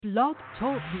Blog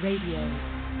Talk Radio.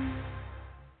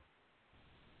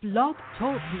 Blog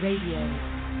Talk Radio.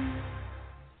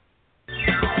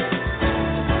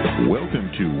 Welcome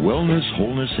to Wellness,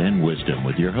 Wholeness, and Wisdom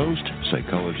with your host,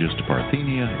 Psychologist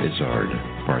Parthenia Izzard.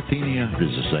 Parthenia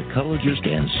is a psychologist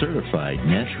and certified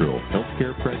natural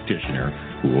healthcare practitioner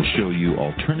who will show you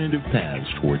alternative paths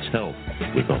towards health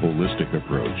with a holistic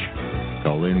approach.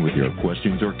 Call in with your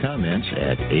questions or comments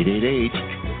at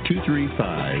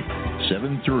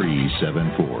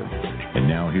 888-235-7374. And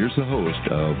now here's the host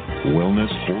of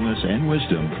Wellness, Wholeness, and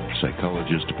Wisdom,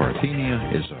 Psychologist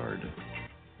Parthenia Izzard.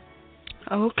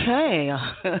 Okay,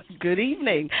 good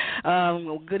evening.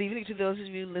 Good evening to those of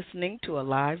you listening to a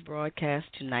live broadcast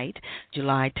tonight,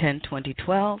 July 10,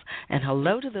 2012, and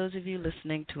hello to those of you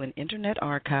listening to an internet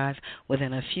archive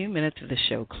within a few minutes of the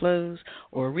show close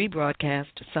or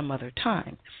rebroadcast some other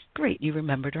time. Great, you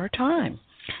remembered our time.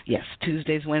 Yes,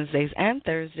 Tuesdays, Wednesdays, and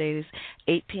Thursdays,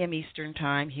 8 p.m. Eastern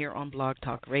Time here on Blog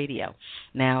Talk Radio.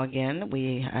 Now, again,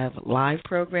 we have live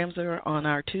programs that are on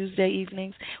our Tuesday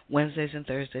evenings. Wednesdays and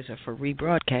Thursdays are for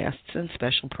rebroadcasts and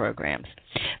special programs.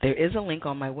 There is a link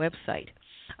on my website.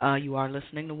 You are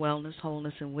listening to Wellness,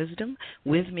 Wholeness, and Wisdom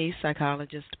with me,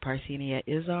 Psychologist Parthenia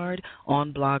Izzard,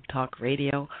 on Blog Talk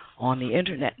Radio on the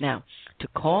Internet. Now, to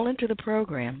call into the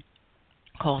program,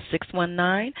 call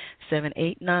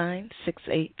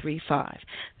 619-789-6835.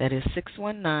 That is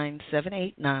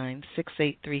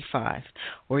 619-789-6835.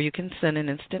 Or you can send an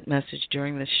instant message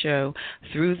during the show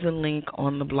through the link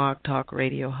on the Blog Talk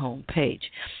Radio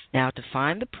homepage. Now, to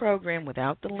find the program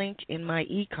without the link in my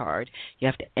e-card, you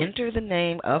have to enter the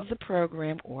name of the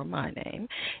program or my name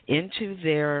into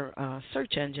their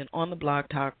search engine on the Blog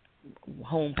Talk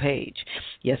home page.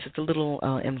 Yes, it's a little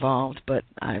involved, but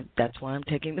that's why I'm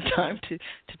taking the time to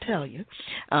tell you.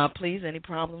 Please, any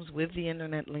problems with the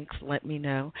internet links, let me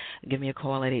know. Give me a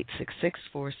call at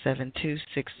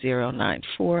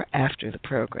 866-472-6094 after the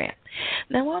program.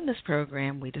 Now, on this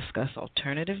program, we discuss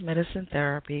alternative medicine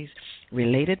therapies,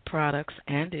 related products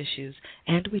and issues,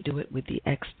 and we do it with the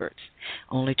experts.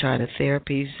 Only try the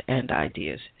therapies and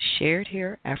ideas shared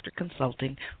here after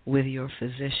consulting with your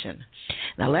physician.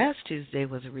 Now, last Tuesday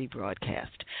was a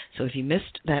rebroadcast, so if you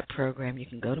missed that program, you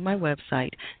can go to my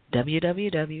website,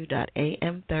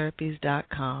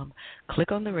 www.amtherapies.com,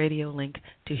 click on the radio link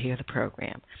to hear the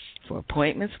program. For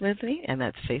appointments with me, and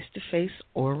that's face-to-face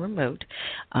or remote,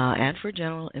 and for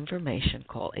general information,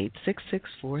 call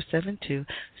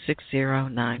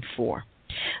 866-472-6094.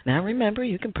 Now remember,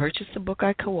 you can purchase the book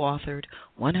I co-authored,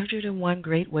 101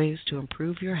 Great Ways to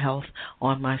Improve Your Health,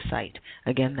 on my site.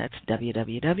 Again, that's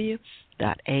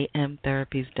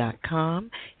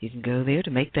www.amtherapies.com. You can go there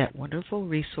to make that wonderful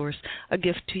resource a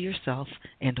gift to yourself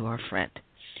and to our friend.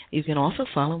 You can also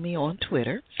follow me on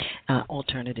Twitter,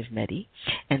 Alternative Medi,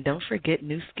 and don't forget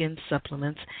New Skin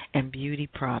Supplements and Beauty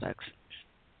Products.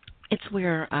 It's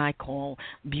where I call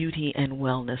beauty and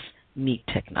wellness meet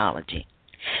technology.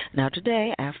 Now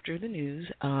today, after the news,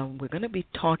 we're going to be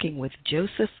talking with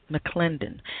Joseph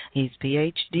McClendon. He's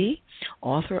Ph.D.,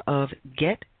 author of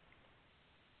Get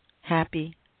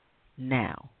Happy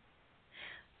Now.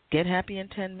 Get happy in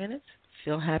 10 minutes,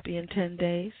 feel happy in 10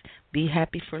 days, be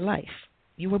happy for life.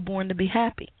 You were born to be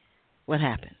happy. What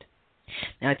happened?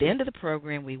 Now at the end of the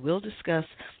program, we will discuss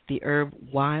the herb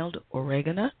wild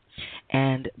oregano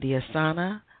and the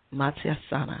asana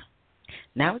matsyasana.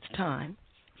 Now it's time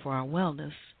for our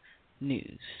wellness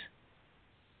news.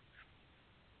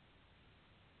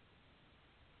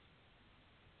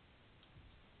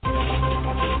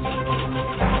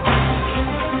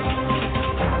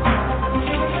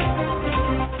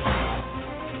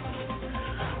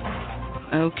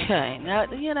 Okay,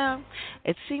 now,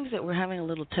 it seems that we're having a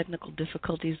little technical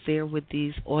difficulties there with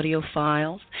these audio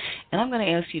files, and I'm going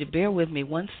to ask you to bear with me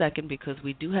 1 second because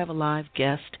we do have a live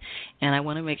guest, and I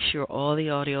want to make sure all the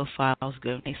audio files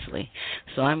go nicely.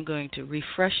 So I'm going to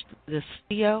refresh this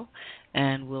video,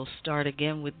 and we'll start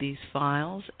again with these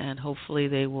files, and hopefully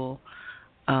they will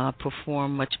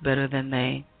perform much better than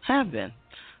they have been.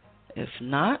 If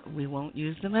not, we won't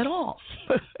use them at all.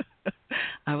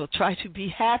 I will try to be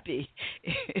happy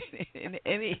in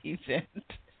any event.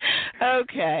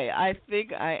 Okay, I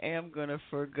think I am going to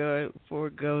forego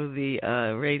the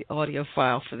audio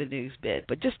file for the news bit,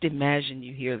 but just imagine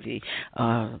you hear the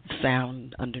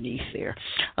sound underneath there.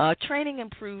 Training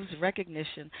improves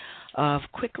recognition of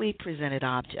quickly presented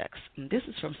objects. And this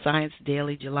is from Science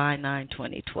Daily, July 9,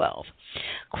 2012.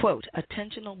 Quote,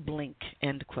 attentional blink,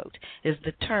 end quote, is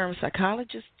the term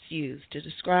psychologists use to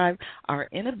describe our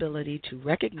inability to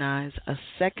recognize a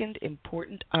second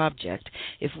important object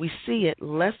if we see it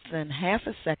less than half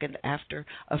a second after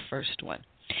a first one.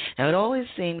 Now, it always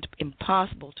seemed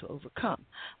impossible to overcome,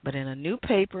 but in a new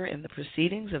paper in the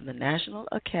Proceedings of the National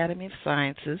Academy of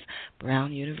Sciences,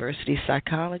 Brown University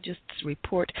psychologists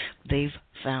report they've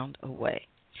found a way.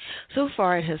 So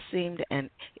far, it has seemed an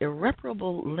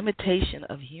irreparable limitation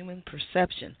of human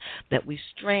perception that we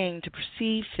strain to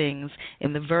perceive things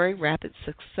in the very rapid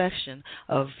succession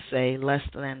of, say, less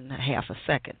than half a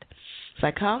second.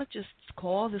 Psychologists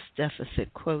call this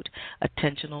deficit, quote,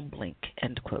 attentional blink,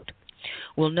 end quote.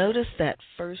 We'll notice that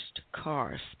first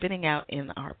car spinning out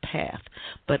in our path,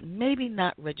 but maybe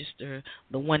not register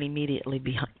the one immediately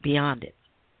beyond it.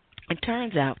 It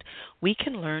turns out we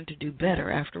can learn to do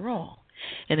better after all.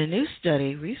 In a new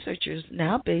study, researchers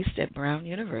now based at Brown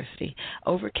University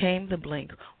overcame the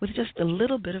blink with just a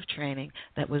little bit of training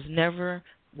that was never,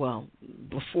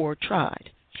 before tried.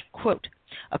 Quote,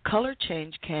 a color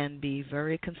change can be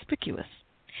very conspicuous.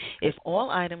 If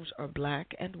all items are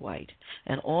black and white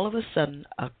and all of a sudden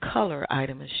a color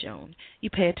item is shown, you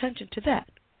pay attention to that,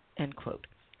 end quote.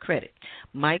 Credit,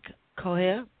 Mike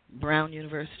Coher, Brown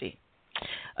University.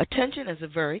 Attention is a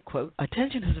very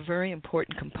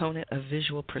important component of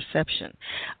visual perception,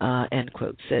 end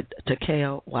quote, said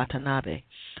Takeo Watanabe,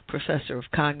 professor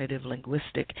of cognitive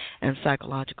linguistic and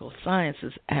psychological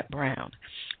sciences at Brown.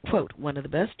 Quote, one of the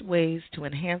best ways to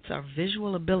enhance our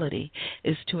visual ability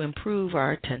is to improve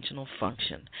our attentional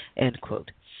function, end quote.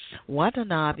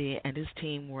 Watanabe and his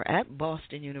team were at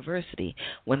Boston University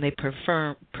when they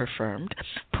performed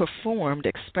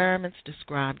experiments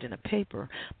described in a paper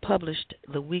published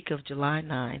the week of July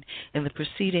 9 in the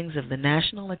Proceedings of the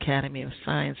National Academy of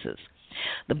Sciences.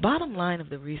 The bottom line of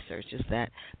the research is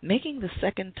that making the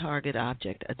second target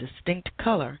object a distinct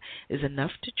color is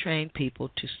enough to train people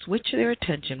to switch their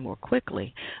attention more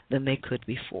quickly than they could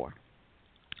before.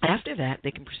 After that,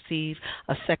 they can perceive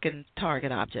a second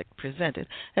target object presented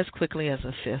as quickly as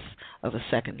a fifth of a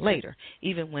second later,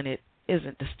 even when it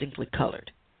isn't distinctly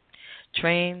colored.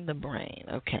 Train the brain.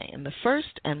 Okay, in the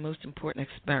first and most important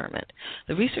experiment,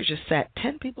 the researchers sat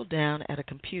 10 people down at a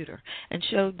computer and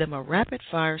showed them a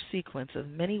rapid-fire sequence of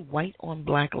many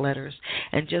white-on-black letters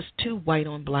and just 2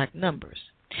 white-on-black numbers.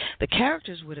 The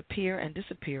characters would appear and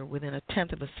disappear within a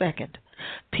tenth of a second.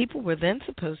 People were then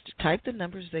supposed to type the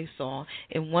numbers they saw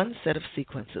in one set of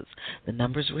sequences. The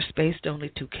numbers were spaced only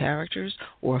 2 characters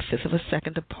or a fifth of a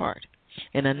second apart.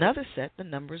 In another set, the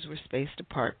numbers were spaced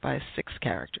apart by 6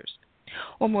 characters,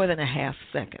 or more than a half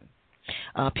second.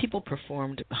 People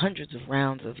performed hundreds of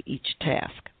rounds of each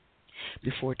task.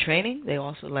 Before training, they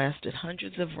also lasted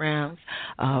hundreds of rounds.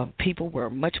 People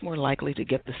were much more likely to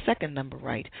get the second number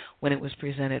right when it was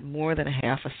presented more than a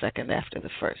half a second after the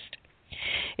first.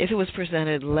 If it was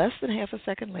presented less than half a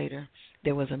second later,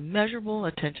 there was a measurable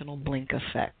attentional blink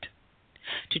effect.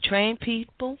 To train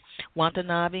people,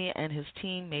 Watanabe and his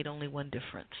team made only one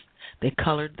difference. They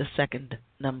colored the second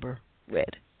number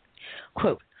red.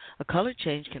 Quote, a color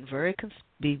change can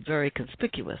be very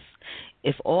conspicuous.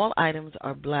 If all items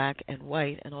are black and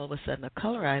white and all of a sudden a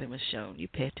color item is shown, you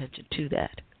pay attention to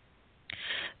that.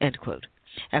 End quote.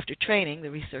 After training,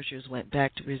 the researchers went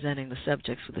back to presenting the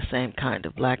subjects with the same kind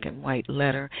of black and white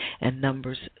letter and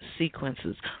numbers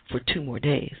sequences for 2 more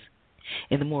days.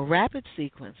 In the more rapid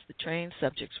sequence, the trained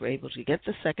subjects were able to get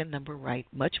the second number right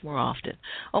much more often,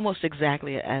 almost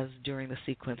exactly as during the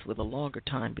sequence with a longer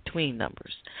time between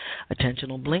numbers.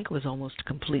 Attentional blink was almost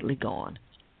completely gone.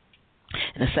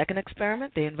 In a second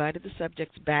experiment, they invited the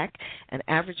subjects back. An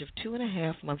average of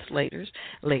 2.5 months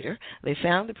later, they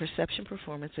found the perception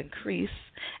performance increase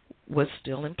was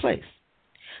still in place.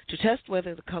 To test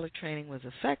whether the color training was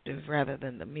effective rather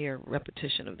than the mere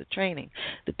repetition of the training,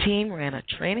 the team ran a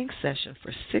training session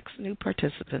for 6 new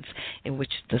participants in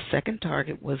which the second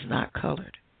target was not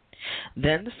colored.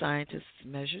 Then the scientists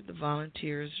measured the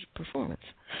volunteers' performance.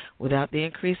 Without the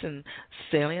increase in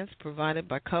salience provided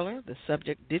by color, the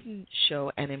subject didn't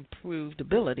show an improved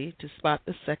ability to spot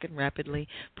the second rapidly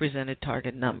presented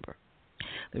target number.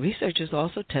 The researchers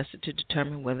also tested to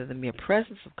determine whether the mere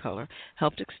presence of color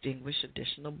helped extinguish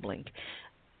attentional blink,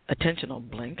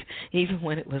 even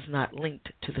when it was not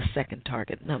linked to the second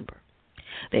target number.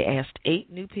 They asked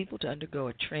 8 new people to undergo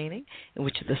a training in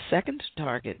which the second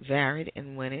target varied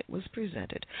in when it was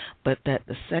presented, but that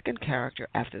the second character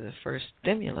after the first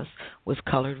stimulus was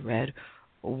colored red,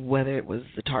 whether it was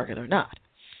the target or not.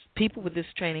 People with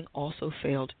this training also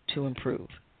failed to improve.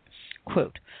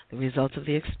 Quote, the results of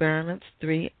the experiments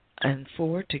 3 and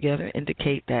 4 together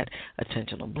indicate that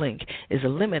attentional blink is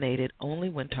eliminated only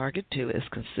when target 2 is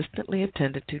consistently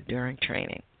attended to during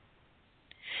training.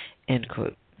 End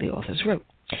quote, the authors wrote.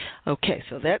 Okay,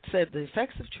 so that said, the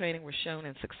effects of training were shown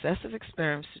in successive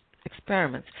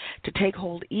experiments to take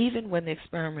hold even when the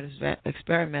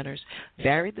experimenters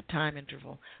varied the time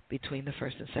interval between the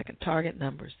first and second target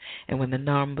numbers, and when the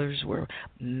numbers were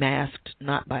masked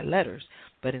not by letters,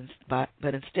 but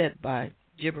instead by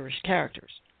gibberish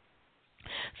characters.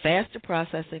 Faster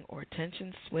processing or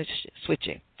attention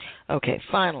switching. Okay,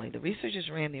 finally, the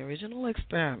researchers ran the original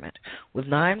experiment with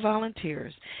 9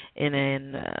 volunteers in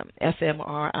an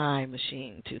fMRI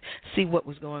machine to see what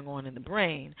was going on in the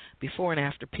brain before and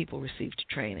after people received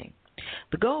training.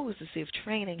 The goal was to see if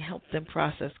training helped them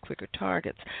process quicker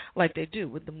targets like they do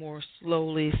with the more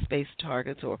slowly spaced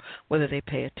targets, or whether they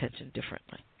pay attention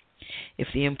differently.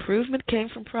 If the improvement came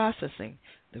from processing,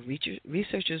 the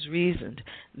researchers reasoned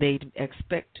they'd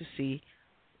expect to see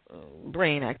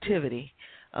brain activity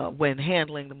when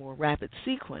handling the more rapid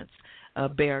sequence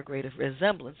bear a greater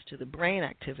resemblance to the brain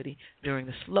activity during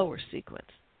the slower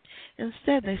sequence.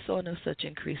 Instead, they saw no such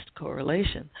increased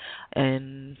correlation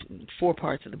in 4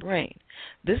 parts of the brain.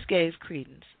 This gave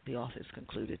credence, the authors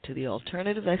concluded, to the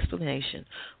alternative explanation,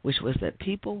 which was that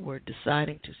people were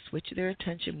deciding to switch their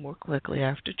attention more quickly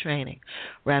after training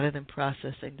rather than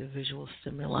processing the visual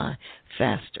stimuli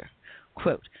faster.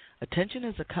 Quote, attention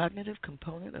is a cognitive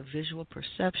component of visual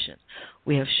perception.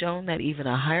 We have shown that even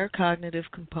a higher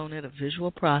cognitive component of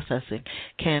visual processing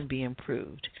can be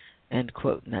improved. End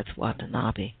quote, and that's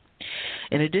Watanabe.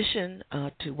 In addition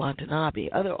to Watanabe,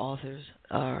 other authors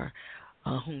are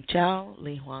Hung Chao,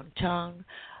 Li Huang Chang,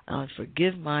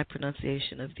 forgive my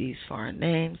pronunciation of these foreign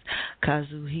names,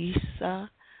 Kazuhisa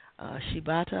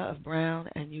Shibata of Brown,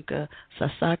 and Yuka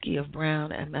Sasaki of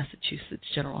Brown and Massachusetts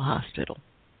General Hospital.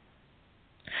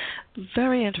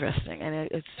 Very interesting, and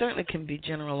it certainly can be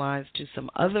generalized to some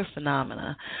other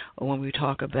phenomena when we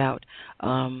talk about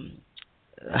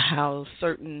how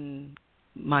certain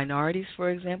minorities, for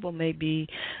example, may be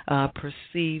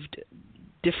perceived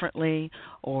differently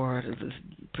or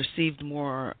perceived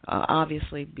more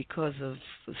obviously because of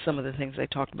some of the things I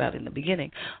talked about in the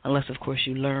beginning, unless, of course,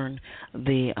 you learn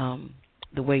the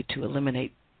way to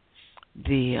eliminate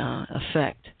the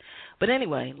effect. But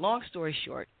anyway, long story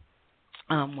short,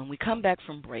 when we come back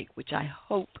from break, which I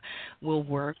hope will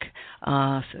work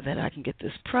so that I can get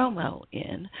this promo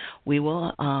in,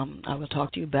 I will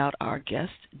talk to you about our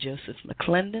guest, Joseph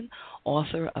McClendon,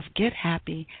 author of Get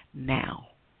Happy Now.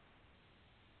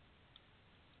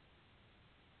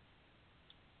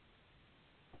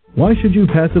 Why should you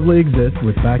passively exist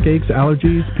with backaches,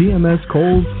 allergies, PMS,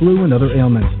 colds, flu, and other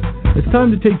ailments? It's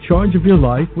time to take charge of your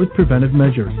life with preventive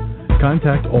measures.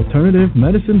 Contact Alternative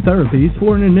Medicine Therapies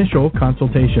for an initial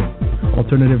consultation.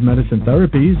 Alternative Medicine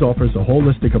Therapies offers a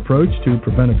holistic approach to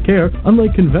preventive care,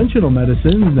 unlike conventional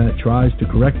medicine that tries to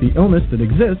correct the illness that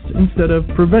exists instead of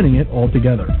preventing it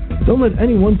altogether. Don't let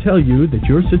anyone tell you that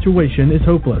your situation is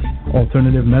hopeless.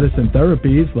 Alternative medicine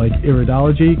therapies like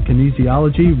iridology,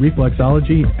 kinesiology,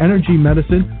 reflexology, energy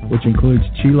medicine, which includes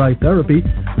chi light therapy,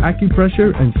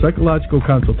 acupressure, and psychological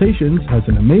consultations, has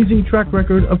an amazing track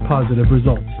record of positive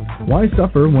results. Why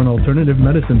suffer when Alternative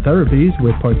Medicine Therapies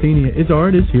with Parthenia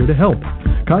Izzard is here to help?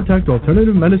 Contact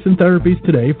Alternative Medicine Therapies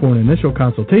today for an initial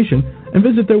consultation and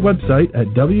visit their website at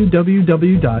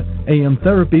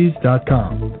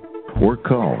www.amtherapies.com. Or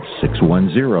call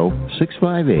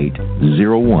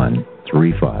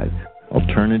 610-658-0135.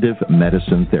 Alternative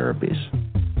Medicine Therapies.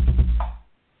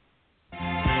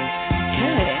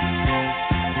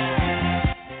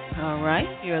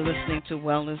 You're listening to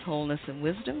Wellness, Wholeness, and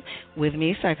Wisdom with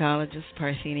me, Psychologist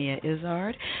Parthenia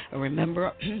Izzard.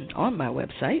 Remember, on my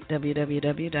website,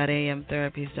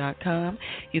 www.amtherapies.com,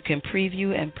 you can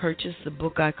preview and purchase the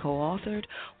book I co-authored,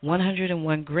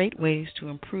 101 Great Ways to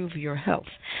Improve Your Health.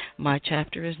 My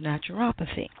chapter is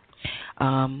Naturopathy.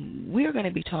 We're going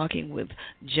to be talking with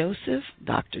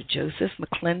Dr. Joseph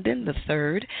McClendon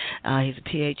III. He's a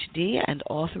PhD and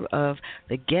author of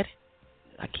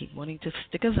I keep wanting to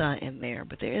stick a "the" in there,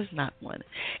 but there is not one.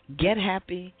 Get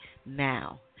Happy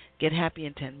Now. Get happy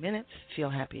in 10 minutes. Feel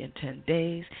happy in 10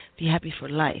 days. Be happy for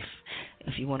life.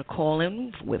 If you want to call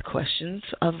in with questions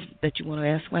that you want to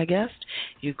ask my guest,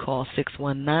 you call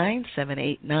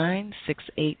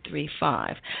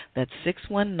 619-789-6835. That's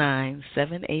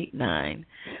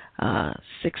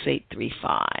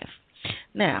 619-789-6835.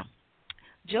 Now,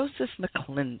 Joseph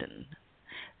McClendon.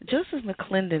 Joseph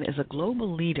McClendon is a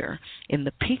global leader in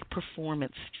the peak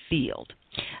performance field.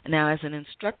 Now, as an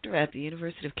instructor at the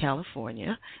University of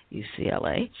California,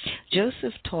 UCLA,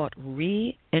 Joseph taught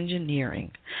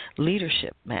re-engineering,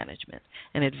 leadership management,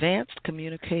 and advanced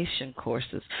communication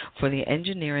courses for the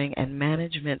Engineering and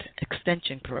Management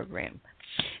Extension Program.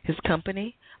 His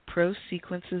company, Pro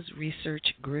Sequences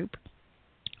Research Group,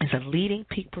 is a leading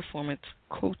peak performance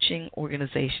coaching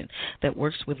organization that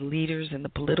works with leaders in the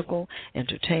political,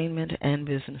 entertainment, and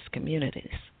business communities.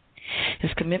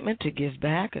 His commitment to give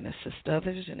back and assist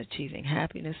others in achieving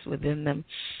happiness within them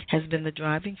has been the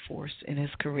driving force in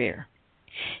his career.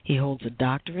 He holds a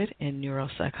doctorate in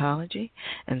neuropsychology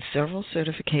and several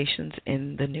certifications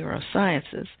in the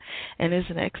neurosciences, and is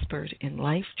an expert in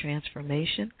life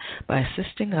transformation by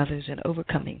assisting others in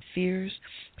overcoming fears,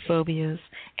 phobias,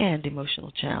 and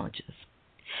emotional challenges.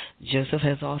 Joseph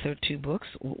has authored 2 books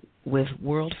with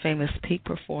world-famous peak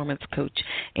performance coach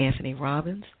Anthony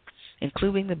Robbins,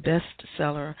 including the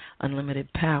bestseller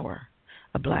Unlimited Power,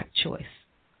 A Black Choice.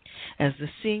 As the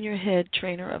senior head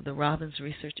trainer of the Robbins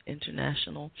Research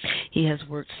International, he has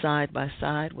worked side by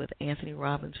side with Anthony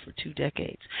Robbins for 2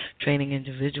 decades, training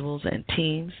individuals and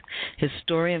teams. His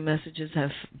story and messages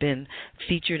have been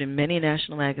featured in many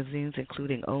national magazines,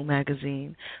 including O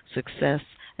Magazine, Success,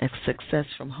 and Success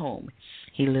from Home.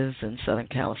 He lives in Southern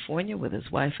California with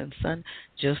his wife and son,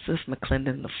 Joseph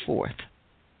McClendon IV.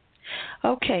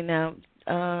 Okay, now,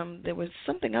 there was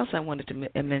something else I wanted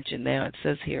to mention there. It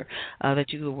says here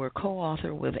that you were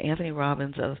co-author with Anthony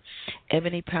Robbins of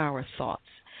Ebony Power Thoughts,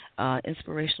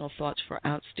 Inspirational Thoughts for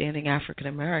Outstanding African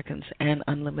Americans, and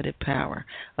Unlimited Power,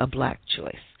 A Black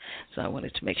Choice. So I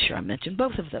wanted to make sure I mentioned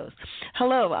both of those.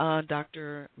 Hello,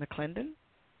 Dr. McClendon.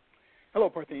 Hello,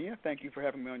 Parthenia. Thank you for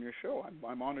having me on your show.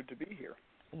 I'm honored to be here.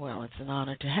 Well, it's an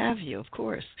honor to have you, of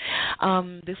course.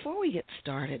 Before we get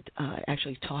started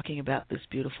actually talking about this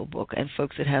beautiful book, and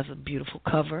folks, it has a beautiful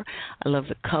cover. I love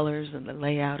the colors and the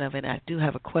layout of it. I do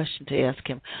have a question to ask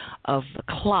him of the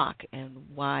clock and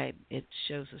why it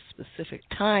shows a specific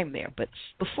time there. But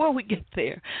before we get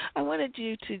there, I wanted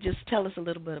you to just tell us a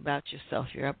little bit about yourself,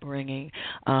 your upbringing,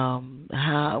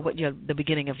 the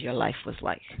beginning of your life was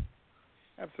like.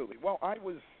 Absolutely. Well, I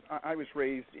was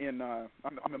raised in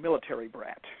I'm a military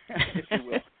brat, if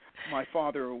you will. My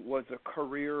father was a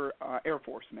career Air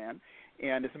Force man,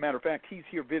 and as a matter of fact, he's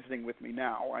here visiting with me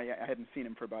now. I hadn't seen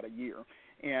him for about a year,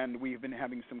 and we've been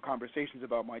having some conversations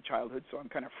about my childhood, so I'm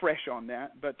kind of fresh on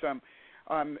that. But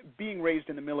being raised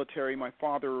in the military, my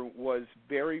father was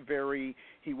very, very,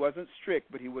 he wasn't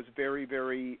strict, but he was very,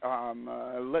 very,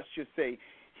 let's just say,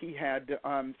 he had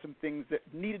some things that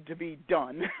needed to be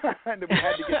done that we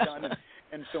had to get done,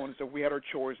 and so on and so we had our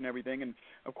chores and everything. And,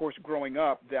 of course, growing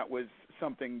up, that was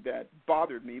something that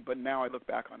bothered me, but now I look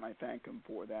back on it and I thank him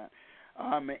for that.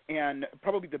 And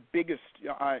probably the biggest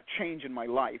change in my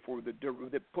life, or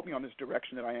that put me on this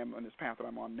direction that I am, on this path that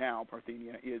I'm on now,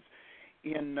 Parthenia, is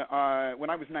when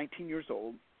I was 19 years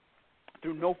old,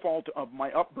 through no fault of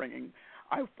my upbringing,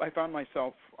 I found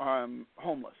myself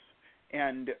homeless.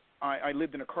 And I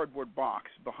lived in a cardboard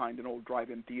box behind an old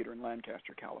drive-in theater in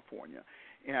Lancaster, California.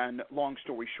 And long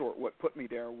story short, what put me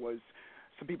there was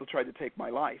some people tried to take my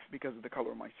life because of the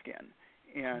color of my skin.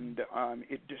 And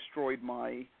it destroyed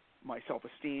my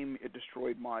self-esteem, it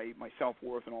destroyed my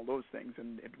self-worth and all those things,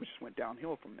 and it just went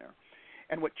downhill from there.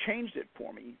 And what changed it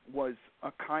for me was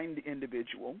a kind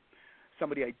individual,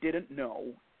 somebody I didn't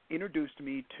know, introduced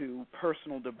me to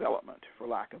personal development, for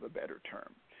lack of a better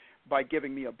term, by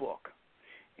giving me a book.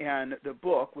 And the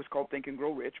book was called Think and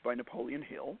Grow Rich by Napoleon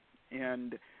Hill,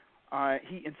 and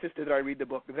he insisted that I read the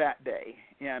book that day.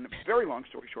 And very long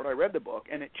story short, I read the book,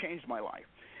 and it changed my life.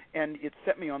 And it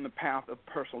set me on the path of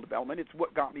personal development. It's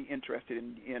what got me interested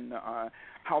in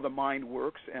how the mind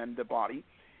works and the body.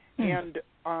 And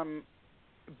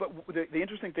but the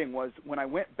interesting thing was, when I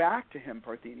went back to him,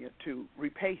 Parthenia, to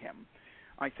repay him,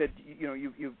 I said,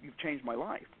 you've changed my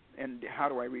life, and how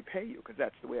do I repay you? Because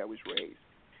that's the way I was raised.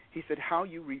 He said, how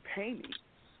you repay me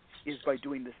is by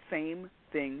doing the same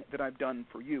thing that I've done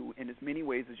for you in as many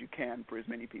ways as you can for as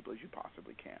many people as you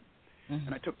possibly can. Mm-hmm.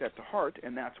 And I took that to heart,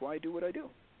 and that's why I do what I do.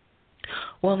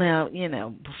 Well, now,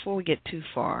 before we get too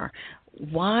far,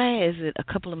 why is it a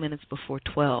couple of minutes before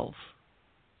 12?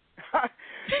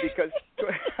 Because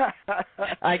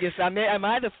I guess am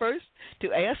I the first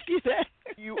to ask you that?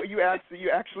 You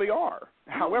actually are.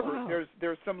 However, wow.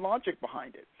 There's some logic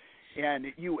behind it. And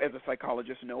you, as a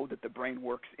psychologist, know that the brain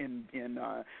works in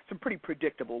some pretty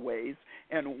predictable ways.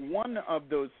 And one of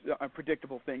those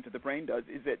predictable things that the brain does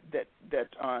is that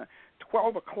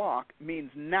 12 o'clock means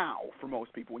now for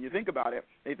most people. When you think about it,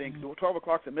 they think, well, 12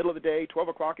 o'clock is the middle of the day, 12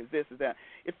 o'clock is this, is that.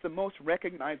 It's the most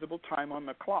recognizable time on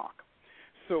the clock.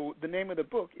 So the name of the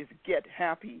book is Get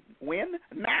Happy When?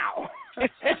 Now.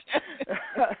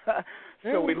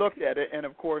 So we looked at it, and,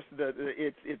 of course,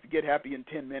 it's Get Happy in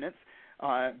 10 minutes.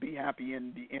 Be happy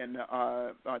in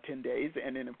 10 days,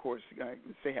 and then, of course,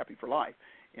 stay happy for life.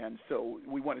 And so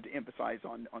we wanted to emphasize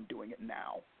on doing it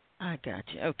now. I got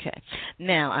you. Okay.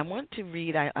 Now, I want to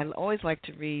read, I always like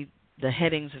to read the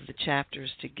headings of the chapters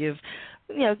to give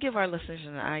our listeners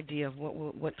an idea of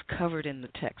what's covered in the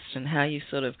text and how you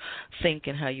sort of think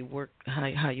and how you work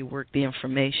the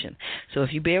information. So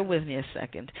if you bear with me a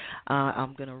second,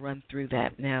 I'm going to run through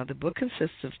that. Now, the book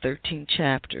consists of 13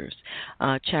 chapters.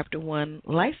 Chapter 1,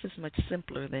 life is much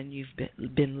simpler than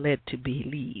you've been led to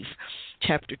believe.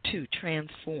 Chapter 2,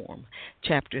 transform.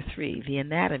 Chapter 3, the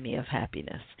anatomy of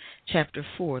happiness. Chapter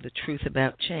 4, the truth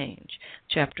about change.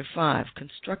 Chapter 5,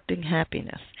 constructing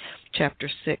happiness. Chapter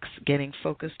 6, getting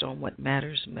focused on what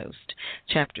matters most.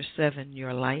 Chapter 7,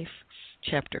 your life.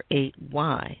 Chapter 8,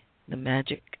 why, the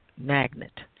magic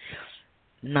magnet.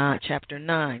 Chapter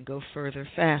 9, go further,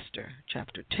 faster.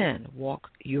 Chapter 10, walk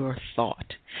your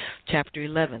thought. Chapter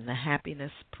 11, the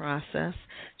happiness process.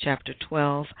 Chapter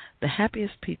 12, the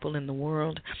happiest people in the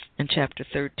world. And Chapter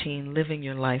 13, living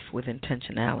your life with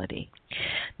intentionality.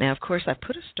 Now, of course, I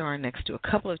put a star next to a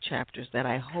couple of chapters that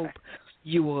I hope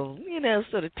you will,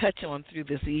 sort of touch on through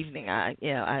this evening.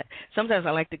 Sometimes I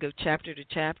like to go chapter to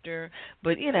chapter,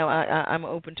 but, I'm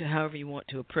open to however you want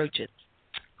to approach it.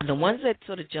 The ones that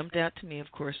sort of jumped out to me,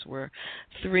 of course, were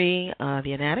 3,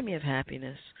 the anatomy of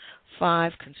happiness,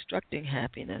 5, constructing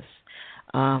happiness,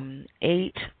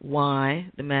 8, why,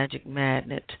 the magic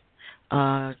magnet,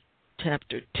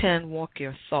 Chapter 10, walk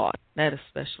your thought. That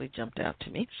especially jumped out to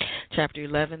me. Chapter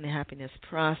 11, the happiness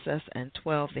process, and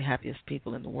 12, the happiest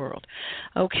people in the world.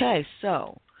 Okay,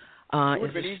 so... it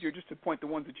would have been easier just to point the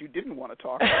ones that you didn't want to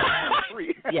talk about.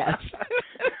 3. Yes.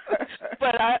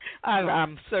 But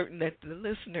I'm certain that the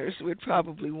listeners would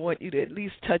probably want you to at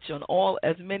least touch on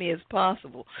as many as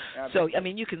possible. Absolutely. So,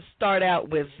 you can start out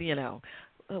with,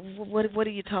 what are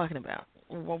you talking about?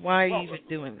 Why are you even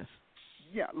doing this?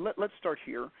 Yeah, let's start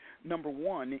here. Number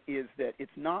 1 is that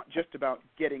it's not just about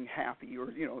getting happy or,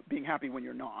 being happy when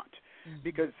you're not. Mm-hmm.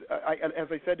 Because, as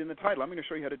I said in the title, I'm going to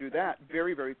show you how to do that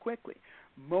very, very quickly.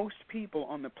 Most people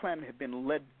on the planet have been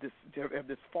led to have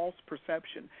this false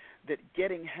perception that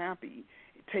getting happy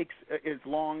is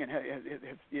long and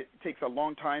it takes a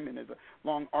long time and is a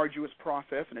long, arduous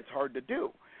process, and it's hard to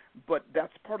do. But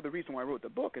that's part of the reason why I wrote the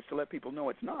book, is to let people know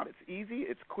it's not. It's easy,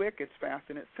 it's quick, it's fast,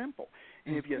 and it's simple.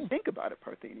 And if you think about it,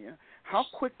 Parthenia, how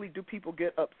quickly do people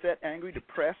get upset, angry,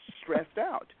 depressed, stressed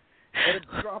out? At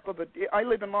a drop of I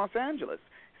live in Los Angeles.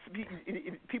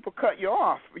 People cut you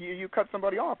off. You cut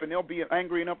somebody off, and they'll be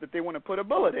angry enough that they want to put a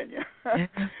bullet in you.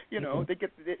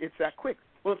 It's that quick.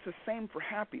 Well, it's the same for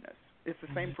happiness. It's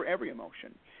the same for every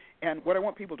emotion. And what I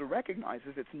want people to recognize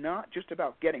is it's not just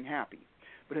about getting happy,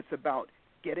 but it's about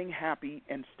getting happy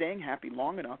and staying happy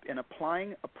long enough and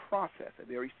applying a process, a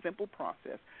very simple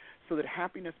process, so that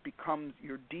happiness becomes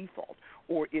your default,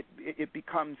 or it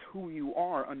becomes who you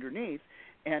are underneath,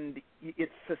 and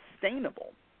it's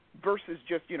sustainable versus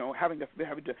just having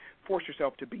to force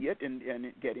yourself to be it and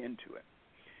get into it.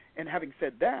 And having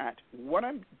said that, what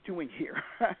I'm doing here,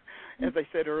 as I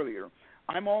said earlier,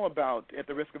 I'm all about, at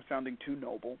the risk of sounding too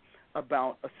noble,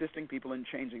 about assisting people in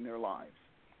changing their lives.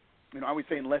 I always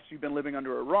say, unless you've been living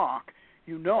under a rock,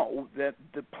 you know that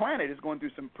the planet is going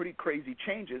through some pretty crazy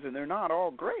changes, and they're not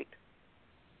all great.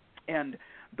 And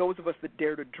those of us that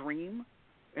dare to dream,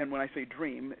 and when I say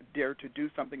dream, dare to do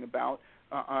something about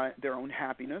their own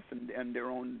happiness and their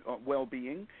own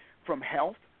well-being, from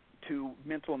health to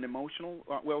mental and emotional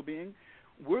well-being,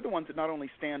 we're the ones that not only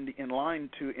stand in line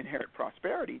to inherit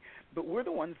prosperity, but we're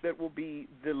the ones that will be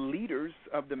the leaders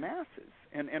of the masses,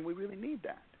 and we really need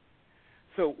that.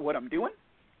 So what I'm doing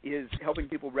is helping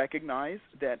people recognize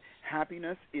that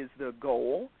happiness is the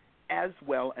goal as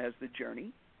well as the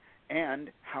journey,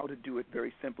 and how to do it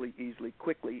very simply, easily,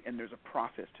 quickly, and there's a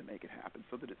process to make it happen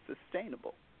so that it's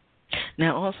sustainable.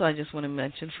 Now, also, I just want to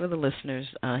mention for the listeners,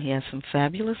 he has some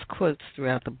fabulous quotes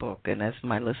throughout the book, and as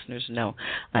my listeners know,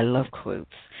 I love quotes.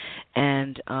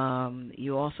 And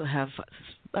you also have,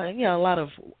 a lot of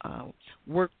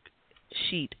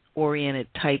worksheet-oriented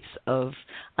types of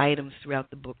items throughout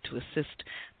the book to assist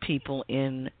people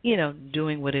in,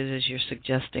 doing what it is you're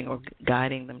suggesting or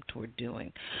guiding them toward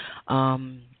doing.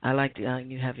 I like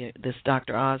you have this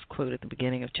Dr. Oz quote at the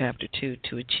beginning of Chapter 2,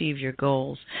 to achieve your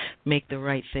goals, make the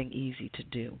right thing easy to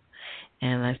do.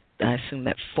 And I assume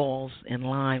that falls in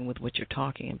line with what you're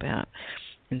talking about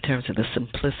in terms of the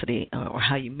simplicity or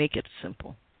how you make it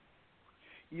simple.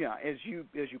 Yeah, as you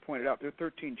pointed out, there are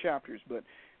 13 chapters, but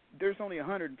there's only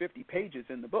 150 pages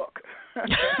in the book.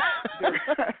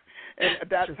 And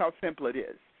that's how simple it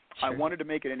is. Sure. I wanted to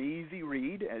make it an easy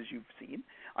read, as you've seen.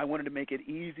 I wanted to make it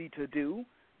easy to do,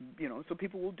 so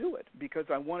people will do it, because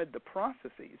I wanted the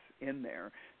processes in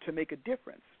there to make a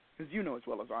difference. because you know as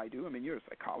well as I do. I mean, you're a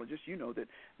psychologist. You know that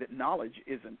knowledge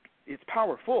it's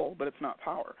powerful, but it's not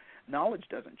power. Knowledge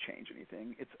doesn't change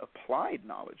anything. It's applied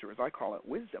knowledge, or as I call it,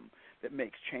 wisdom, that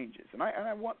makes changes. And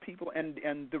I want people, and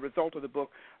the result of the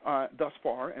book thus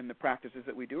far and the practices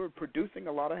that we do are producing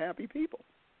a lot of happy people.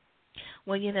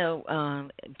 Well, you know,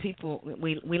 people,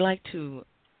 we like to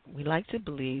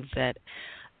believe that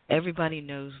everybody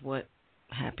knows what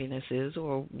happiness is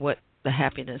or what the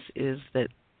happiness is that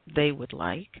they would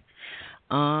like.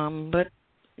 But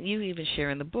you even share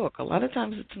in the book, a lot of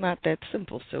times it's not that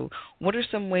simple. So what are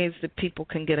some ways that people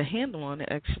can get a handle on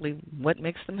actually what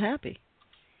makes them happy?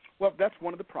 Well, that's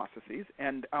one of the processes,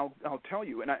 and I'll tell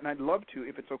you, and I'd love to,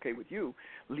 if it's okay with you,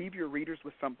 leave your readers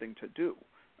with something to do.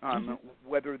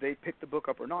 Whether they pick the book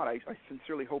up or not, I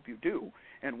sincerely hope you do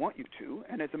and want you to.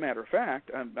 And as a matter of fact,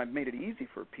 I've made it easy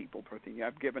for people, Parthenia.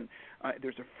 I've given,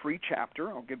 there's a free chapter.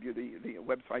 I'll give you the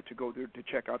website to go there to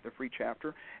check out the free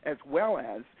chapter, as well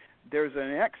as there's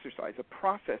an exercise, a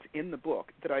process in the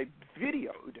book that I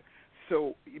videoed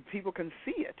so people can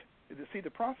see it, to see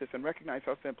the process and recognize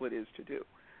how simple it is to do.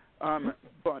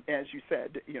 But as you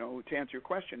said, you know, to answer your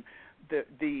question,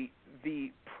 the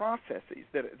processes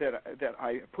that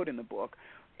I put in the book,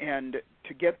 and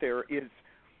to get there are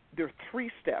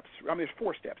 3 steps. I mean, there's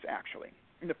 4 steps actually.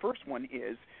 And the first one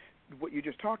is what you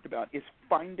just talked about, is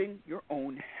finding your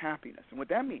own happiness. And what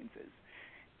that means is,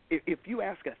 if you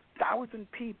ask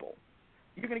 1,000 people,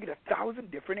 you're going to get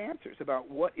 1,000 different answers about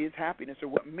what is happiness or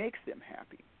what makes them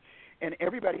happy. And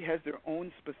everybody has their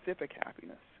own specific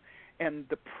happiness. And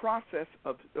the process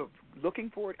of looking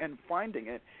for it and finding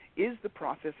it is the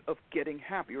process of getting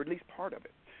happy, or at least part of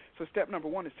it. So step number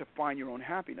 1 is to find your own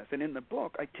happiness. And in the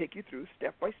book, I take you through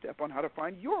step by step on how to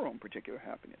find your own particular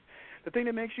happiness, the thing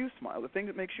that makes you smile, the thing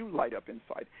that makes you light up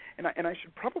inside. And I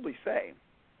should probably say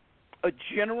a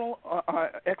general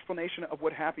explanation of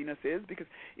what happiness is, because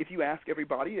if you ask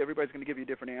everybody's going to give you a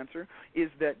different answer,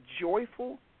 is that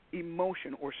joyful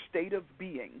emotion or state of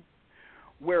being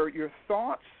where your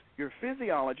thoughts, your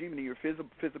physiology, meaning your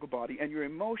physical body, and your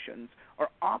emotions are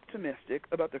optimistic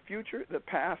about the future, the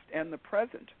past, and the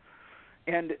present.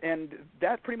 And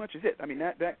that pretty much is it. I mean,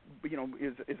 that you know,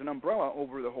 is an umbrella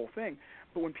over the whole thing.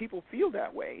 But when people feel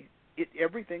that way,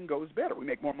 everything goes better. We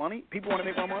make more money. People want to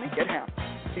make more money, get happy.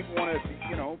 People want to,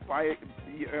 you know,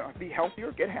 be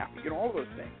healthier, get happy. You know, all of those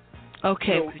things.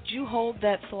 Okay, So, could you hold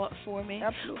that thought for me?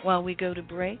 Absolutely. While we go to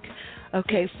break?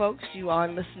 Okay, folks, you are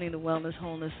listening to Wellness,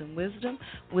 Wholeness, and Wisdom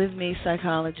with me,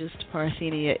 psychologist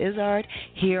Parthenia Izzard,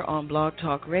 here on Blog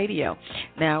Talk Radio.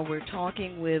 Now, we're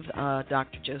talking with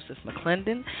Dr. Joseph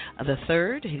McClendon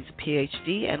III. He's a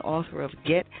Ph.D. and author of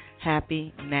Get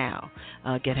Happy Now.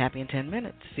 Get happy in 10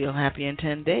 minutes. Feel happy in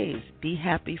 10 days. Be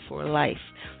happy for life.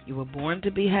 You were born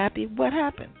to be happy. What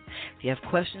happened? If you have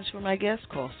questions for my guest,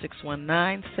 call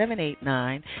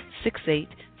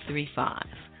 619-789-6835.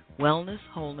 Wellness,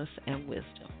 Wholeness, and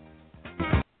Wisdom.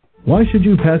 Why should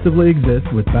you passively exist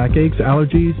with backaches,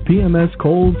 allergies, PMS,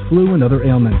 colds, flu, and other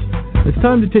ailments? It's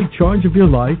time to take charge of your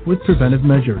life with preventive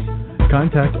measures.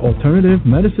 Contact Alternative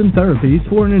Medicine Therapies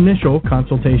for an initial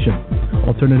consultation.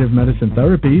 Alternative Medicine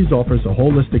Therapies offers a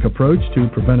holistic approach to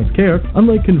preventive care,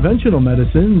 unlike conventional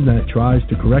medicine that tries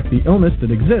to correct the illness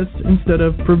that exists instead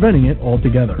of preventing it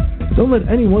altogether. Don't let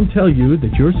anyone tell you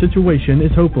that your situation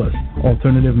is hopeless.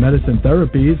 Alternative medicine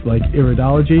therapies like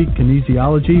iridology,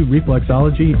 kinesiology,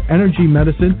 reflexology, energy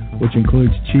medicine, which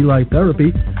includes chi light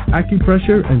therapy,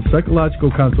 acupressure, and psychological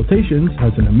consultations,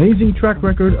 has an amazing track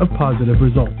record of positive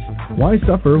results. Why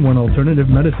suffer when Alternative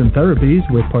Medicine Therapies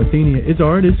with Parthenia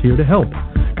Izzard is here to help?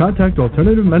 Contact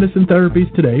Alternative Medicine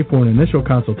Therapies today for an initial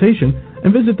consultation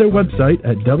and visit their website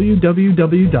at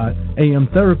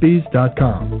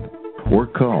www.amtherapies.com. Or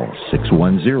call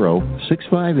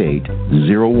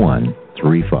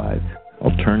 610-658-0135.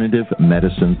 Alternative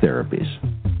Medicine Therapies.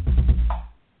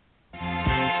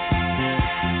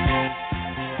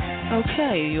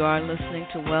 Okay, you are listening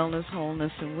to Wellness,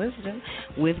 Wholeness, and Wisdom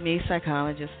with me,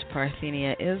 psychologist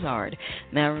Parthenia Izzard.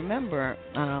 Now remember,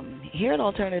 here at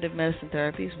Alternative Medicine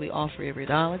Therapies, we offer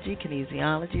iridology,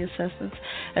 kinesiology assessments,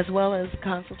 as well as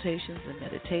consultations in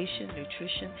meditation,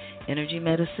 nutrition, energy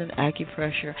medicine,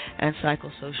 acupressure, and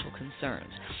psychosocial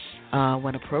concerns.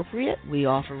 When appropriate, we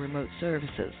offer remote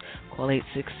services. Call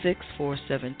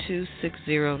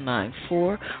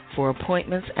 866-472-6094 for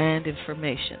appointments and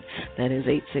information. That is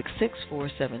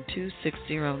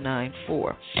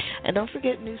 866-472-6094. And don't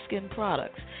forget New Skin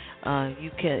products.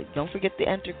 Don't forget to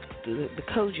enter the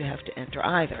code you have to enter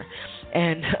either.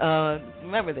 And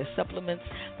remember, there's supplements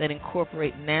that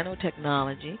incorporate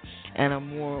nanotechnology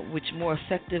and which more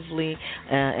effectively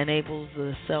enables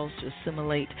the cells to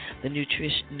assimilate the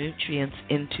nutrients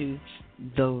into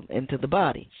the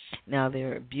body. Now,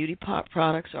 their beauty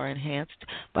products are enhanced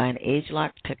by an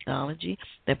age-lock technology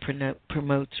that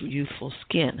promotes youthful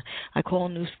skin. I call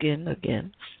new skin,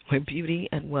 again, where beauty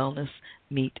and wellness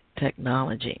meet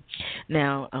technology.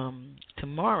 Now,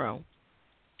 tomorrow,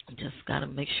 just got to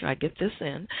make sure I get this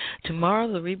in.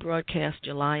 Tomorrow, the rebroadcast,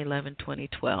 July 11,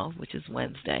 2012, which is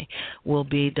Wednesday, will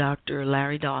be Dr.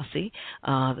 Larry Dossey,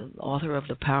 the author of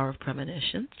The Power of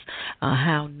Premonitions,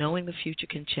 How Knowing the Future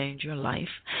Can Change Your Life.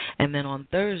 And then on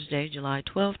Thursday, July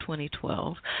 12,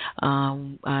 2012,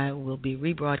 I will be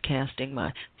rebroadcasting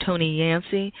my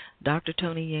Dr.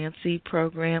 Tony Yancey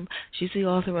program. She's the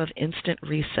author of Instant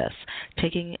Recess,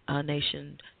 Taking a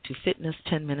Nation to Fitness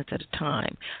 10 Minutes at a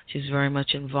Time. She's very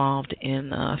much involved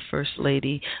in First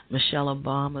Lady Michelle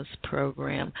Obama's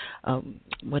program.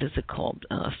 What is it called?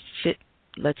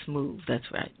 Let's Move.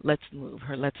 That's right. Let's Move.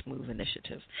 Her Let's Move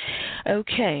initiative.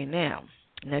 Okay, now,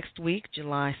 next week,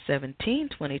 July 17,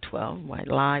 2012, my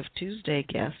live Tuesday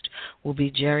guest will be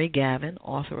Jerry Gavin,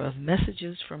 author of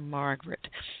Messages from Margaret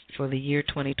for the year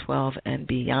 2012 and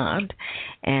beyond.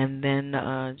 And then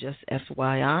just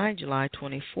FYI, July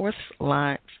 24th,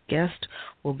 live guest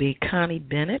will be Connie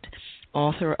Bennett,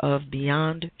 author of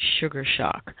Beyond Sugar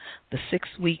Shock, the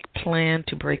 6-week plan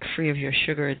to break free of your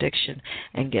sugar addiction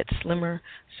and get slimmer,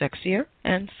 sexier,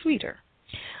 and sweeter.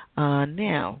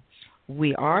 Now,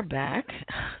 we are back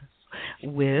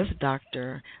with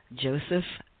Dr. Joseph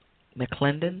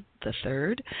McClendon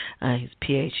III. He's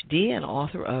PhD and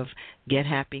author of Get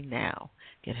Happy Now.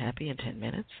 Get happy in 10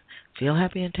 minutes. Feel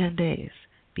happy in 10 days.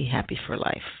 Be happy for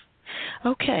life.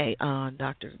 Okay,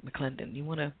 Dr. McClendon, you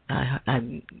want to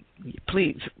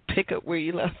please pick up where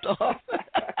you left off?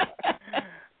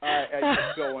 I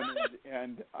keep going,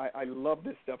 and I love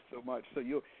this stuff so much. So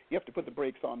you have to put the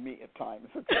brakes on me at times.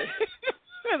 Okay.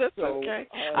 That's okay.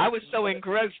 I was so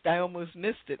engrossed I almost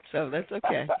missed it, so that's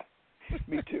okay.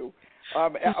 Me too.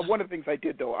 One of the things I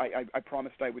did, though, I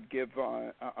promised I would give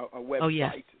a website. Oh,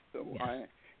 yes.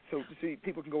 So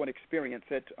people can go and experience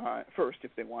it first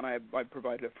if they want. I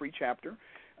provided a free chapter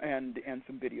and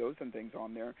some videos and things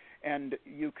on there. And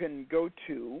you can go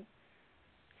to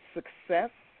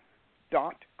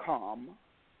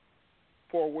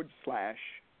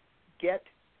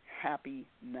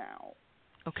success.com/get-happy-now.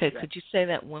 Okay, could you say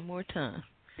that one more time?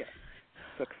 Yes.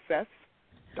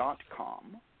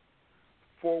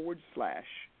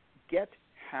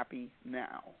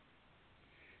 Success.com/get-happy-now.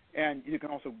 And you can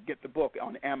also get the book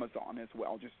on Amazon as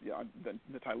well. Just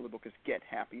the title of the book is Get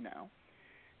Happy Now.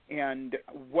 And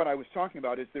what I was talking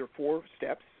about is there are 4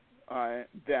 steps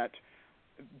that,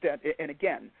 and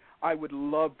again, I would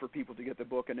love for people to get the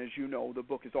book. And as you know, the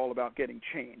book is all about getting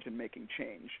change and making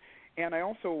change. And I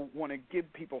also want to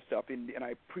give people stuff, and I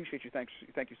appreciate you. Thank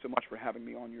you so much for having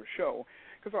me on your show,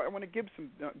 because I want to give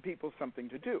some people something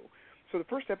to do. So the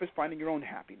first step is finding your own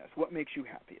happiness. What makes you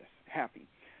happy?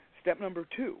 Step number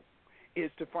 2 is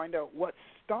to find out what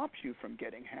stops you from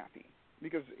getting happy.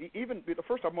 Because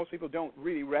first off, most people don't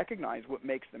really recognize what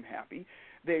makes them happy.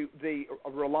 They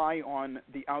rely on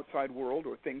the outside world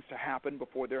or things to happen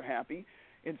before they're happy,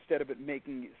 instead of it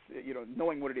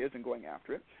knowing what it is and going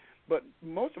after it. But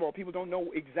most of all, people don't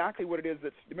know exactly what it is.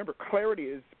 Remember,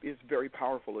 clarity is very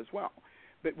powerful as well.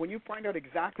 But when you find out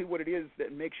exactly what it is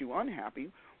that makes you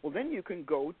unhappy, well, then you can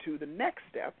go to the next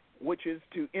step, which is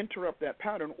to interrupt that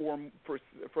pattern, or for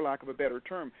lack of a better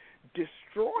term,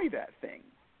 destroy that thing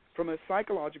from a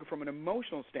psychological, from an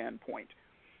emotional standpoint.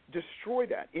 Destroy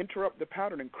that, interrupt the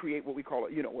pattern, and create what we call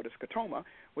what is scotoma,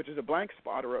 which is a blank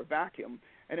spot or a vacuum.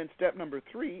 And then step number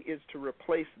 3 is to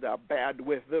replace the bad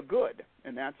with the good,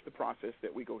 and that's the process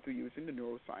that we go through using the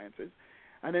neurosciences.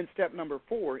 And then step number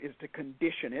 4 is to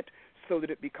condition it so that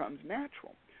it becomes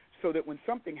natural, so that when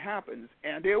something happens,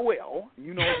 and it will,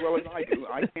 you know as well as I do,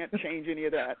 I can't change any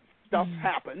of that, stuff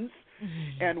happens,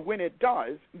 and when it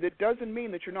does, that doesn't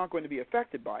mean that you're not going to be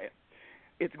affected by it.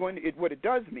 What it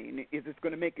does mean is it's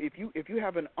going to make, if you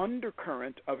have an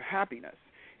undercurrent of happiness,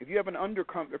 if you have an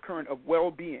undercurrent of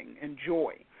well-being and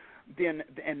joy, and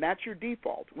that's your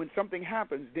default, when something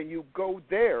happens, then you go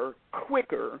there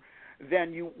quicker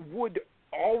than you would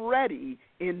already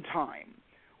in time.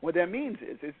 What that means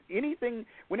is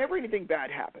whenever anything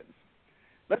bad happens,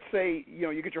 let's say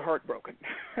you get your heart broken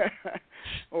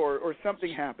or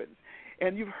something happens,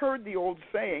 and you've heard the old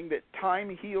saying that time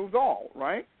heals all,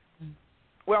 right?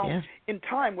 Well, yeah. In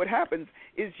time, what happens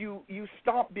is you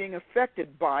stop being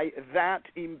affected by that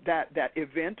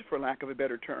event, for lack of a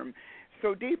better term,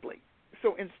 so deeply.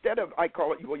 So instead of, I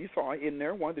call it, well, you saw in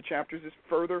there, one of the chapters is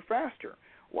further, faster.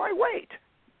 Why wait?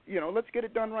 Let's get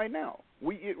it done right now.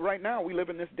 Right now we live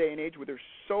in this day and age where there's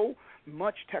so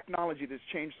much technology that's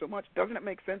changed so much. Doesn't it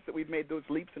make sense that we've made those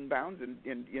leaps and bounds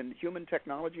in human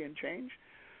technology and change?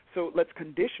 So let's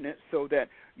condition it so that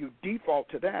you default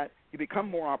to that. You become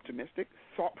more optimistic.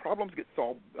 Problems get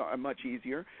solved much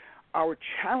easier. Our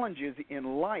challenges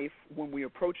in life, when we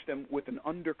approach them with an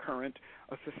undercurrent,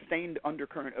 a sustained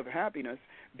undercurrent of happiness,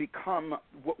 become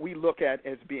what we look at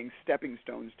as being stepping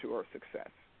stones to our success.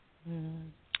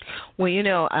 Mm.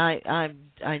 Well,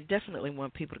 I definitely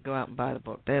want people to go out and buy the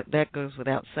book. That goes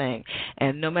without saying.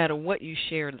 And no matter what you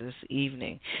share this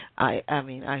evening,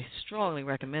 I strongly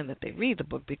recommend that they read the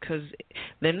book, because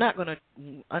they're not going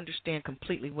to understand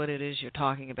completely what it is you're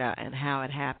talking about and how it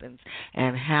happens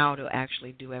and how to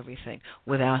actually do everything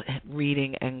without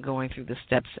reading and going through the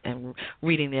steps and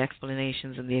reading the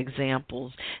explanations and the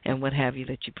examples and what have you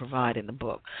that you provide in the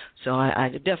book. So I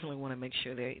definitely want to make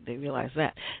sure they realize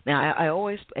that. Now, I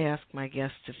always ask my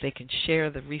guests if they can share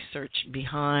the research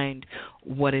behind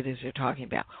what it is they're talking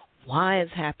about. Why is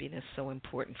happiness so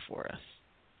important for us?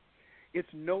 It's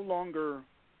no longer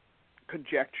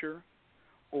conjecture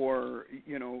or,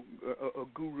 a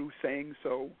guru saying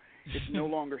so. It's no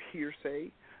longer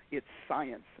hearsay. It's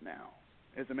science now.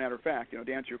 As a matter of fact, to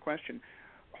answer your question,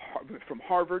 from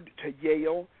Harvard to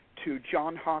Yale to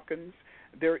Johns Hopkins,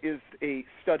 there is a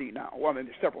study now. Well, there's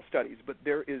several studies, but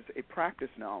there is a practice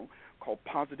now called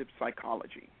positive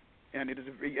psychology. And it is,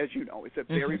 as you know, it's a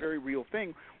very, very real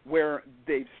thing where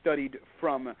they've studied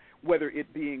from whether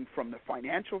it being from the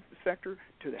financial sector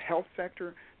to the health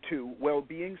sector to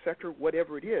well-being sector,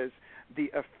 whatever it is, the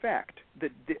effect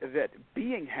that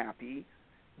being happy,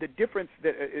 the difference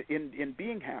that in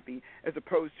being happy as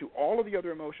opposed to all of the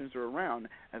other emotions are around,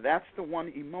 that's the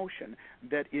one emotion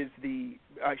that is the,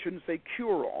 I shouldn't say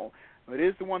cure-all, but it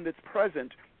is the one that's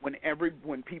present when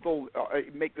people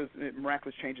make those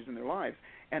miraculous changes in their lives,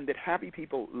 and that happy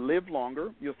people live longer.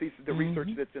 You'll see the research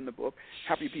that's in the book.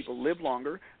 Happy people live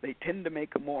longer. They tend to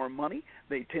make more money.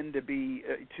 They tend to be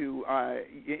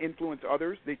influence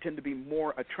others. They tend to be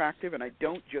more attractive, and I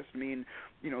don't just mean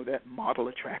that model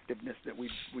attractiveness that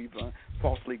we've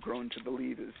falsely grown to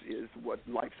believe is what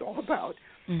life's all about.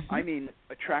 I mean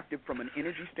attractive from an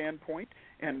energy standpoint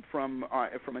and from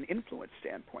an influence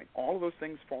standpoint. All of those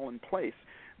things fall in place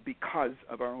because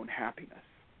of our own happiness.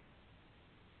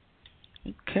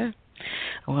 Okay.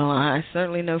 Well, I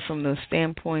certainly know from the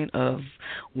standpoint of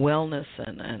wellness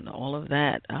and all of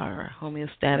that, our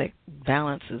homeostatic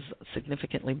balance is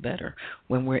significantly better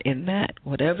when we're in that.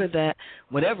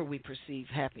 Whatever we perceive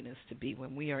happiness to be,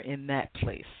 when we are in that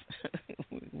place,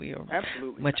 we are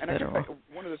absolutely much better off.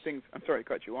 One of the things, I'm sorry to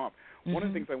cut you off, one of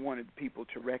the things I wanted people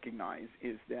to recognize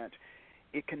is that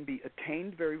it can be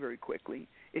attained very, very quickly.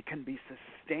 It can be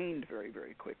sustained very,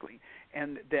 very quickly,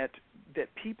 and that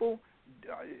people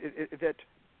that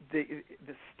the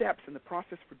steps and the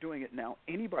process for doing it now,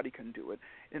 anybody can do it,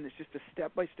 and it's just a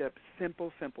step-by-step,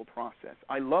 simple process.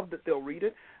 I love that they'll read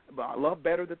it, but I love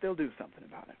better that they'll do something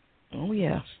about it. Oh,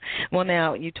 yes. Well,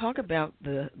 now, you talk about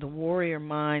the warrior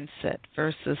mindset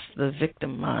versus the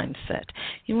victim mindset.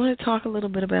 You want to talk a little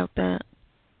bit about that?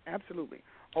 Absolutely.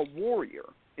 A warrior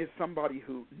is somebody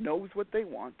who knows what they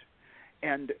want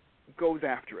and goes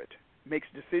after it, makes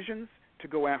decisions to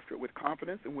go after it with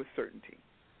confidence and with certainty,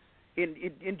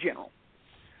 in general.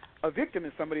 A victim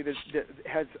is somebody that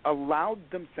has allowed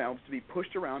themselves to be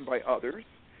pushed around by others,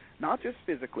 not just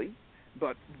physically,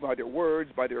 but by their words,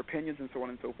 by their opinions, and so on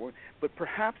and so forth. But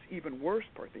perhaps even worse,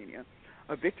 Parthenia,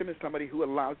 a victim is somebody who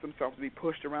allows themselves to be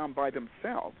pushed around by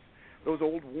themselves. Those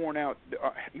old, worn-out,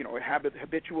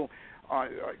 habitual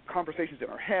conversations in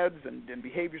our heads and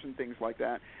behaviors and things like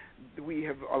that.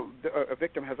 A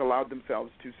victim has allowed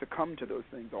themselves to succumb to those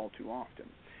things all too often.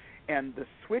 And the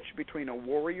switch between a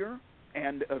warrior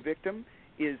and a victim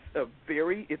is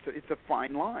it's a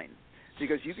fine line,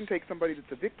 because you can take somebody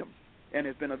that's a victim and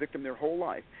has been a victim their whole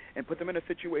life and put them in a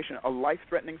situation, a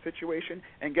life-threatening situation,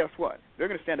 and guess what? They're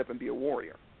going to stand up and be a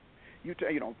warrior.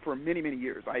 For many, many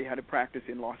years, I had a practice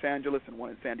in Los Angeles and one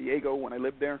in San Diego when I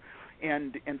lived there,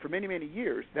 and for many, many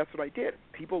years, that's what I did.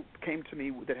 People came to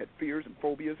me that had fears and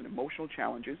phobias and emotional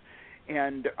challenges,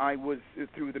 and I was,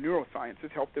 through the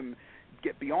neurosciences, helped them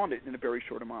get beyond it in a very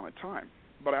short amount of time.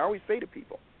 But I always say to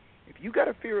people, if you got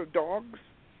a fear of dogs,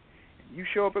 and you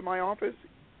show up at my office,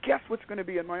 guess what's going to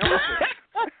be in my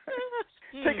office?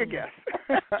 Take a guess.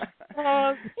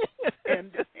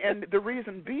 And the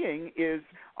reason being is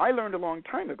I learned a long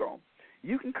time ago,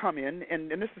 you can come in,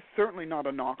 and this is certainly not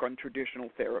a knock on traditional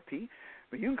therapy,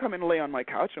 but you can come in and lay on my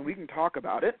couch and we can talk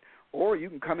about it or you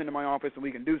can come into my office and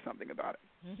we can do something about it.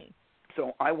 Mm-hmm.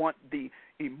 So I want the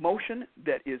emotion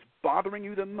that is bothering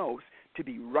you the most to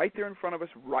be right there in front of us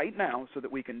right now so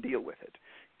that we can deal with it.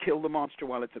 Kill the monster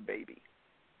while it's a baby,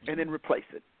 and then replace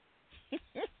it.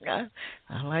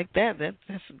 I like that.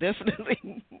 That's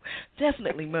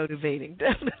definitely motivating.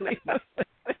 Definitely.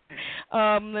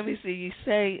 Let me see. You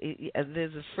say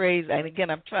there's a phrase, and again,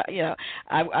 I'm trying.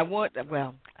 I want.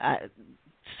 Well,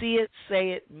 see it,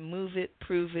 say it, move it,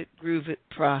 prove it, groove it,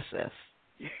 process.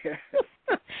 Yes.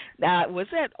 Now, was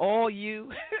that all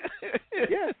you?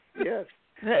 Yes.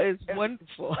 That is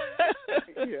wonderful.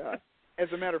 Yeah. As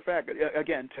a matter of fact,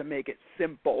 again, to make it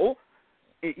simple,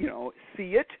 see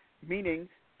it, meaning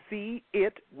see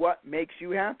it, what makes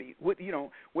you happy. With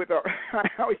our, I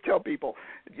always tell people,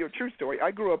 true story,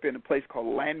 I grew up in a place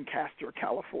called Lancaster,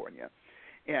 California,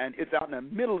 and it's out in the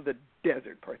middle of the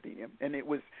desert, Parthenia, and it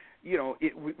was,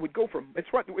 it would go from,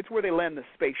 it's where they land the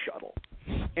space shuttle,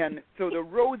 and so the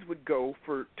roads would go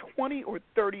for 20 or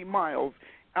 30 miles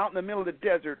out in the middle of the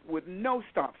desert with no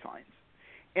stop signs,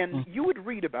 and you would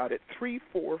read about it 3,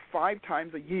 4, 5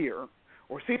 times a year,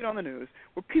 or see it on the news,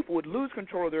 where people would lose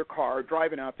control of their car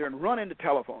driving out there and run into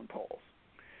telephone poles.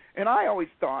 And I always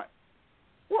thought,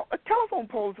 well, a telephone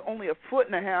pole is only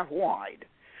 1.5 feet wide,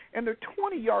 and they're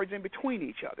 20 yards in between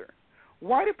each other.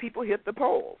 Why do people hit the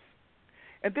poles?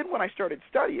 And then when I started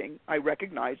studying, I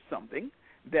recognized something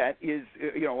that is,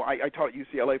 I taught at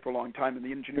UCLA for a long time, and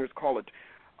the engineers call it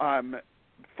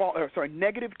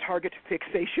negative target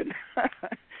fixation.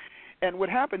 And what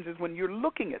happens is when you're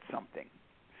looking at something,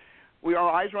 our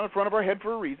eyes are in front of our head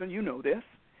for a reason, you know this,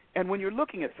 and when you're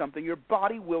looking at something, your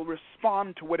body will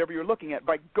respond to whatever you're looking at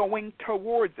by going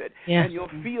towards it, and you'll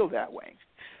feel that way.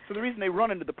 So the reason they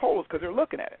run into the pole is because they're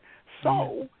looking at it.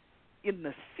 So in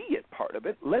the see it part of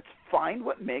it, let's find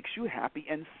what makes you happy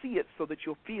and see it so that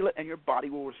you'll feel it and your body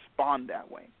will respond that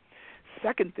way.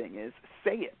 Second thing is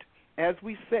say it. As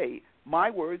we say, my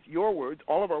words, your words,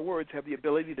 all of our words have the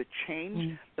ability to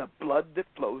change the blood that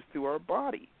flows through our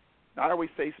body. I always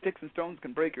say sticks and stones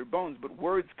can break your bones, but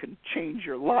words can change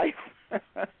your life.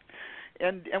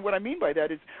 And what I mean by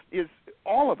that is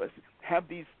all of us have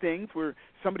these things where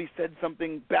somebody said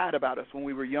something bad about us when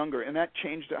we were younger, and that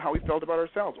changed how we felt about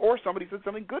ourselves. Or somebody said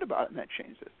something good about it, and that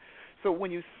changed it. So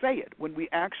when you say it, when we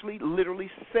actually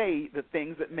literally say the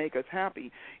things that make us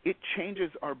happy, it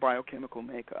changes our biochemical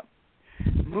makeup.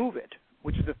 Move it,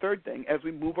 which is the third thing. As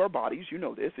we move our bodies, you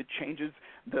know this, it changes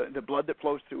the blood that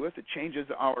flows through us. It changes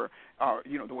our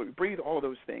the way we breathe, all of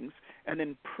those things. And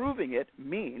then proving it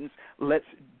means let's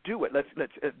do it. Let's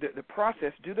the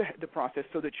process, do the process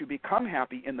so that you become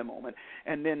happy in the moment.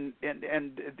 And then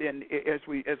as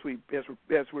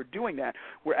we're doing that,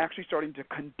 we're actually starting to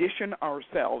condition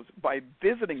ourselves by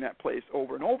visiting that place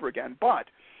over and over again. But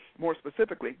more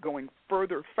specifically, going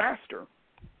further, faster.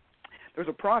 There's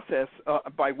a process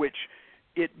by which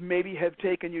it maybe have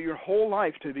taken you your whole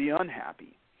life to be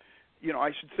unhappy.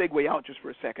 I should segue out just for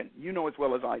a second. You know as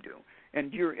well as I do,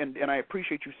 and I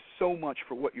appreciate you so much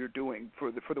for what you're doing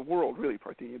for the world, really,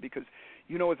 Parthenia, because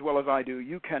you know as well as I do,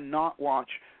 you cannot watch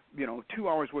 2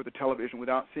 hours worth of television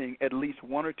without seeing at least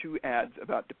 1 or 2 ads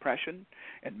about depression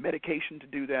and medication to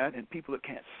do that, and people that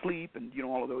can't sleep, and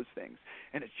all of those things,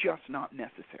 and it's just not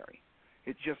necessary.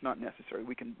 It's just not necessary.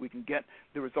 We can get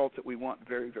the results that we want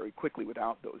very, very quickly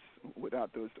without those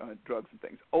drugs and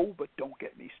things. Oh, but don't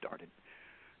get me started.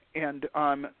 And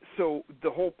so the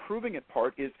whole proving it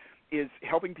part is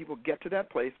helping people get to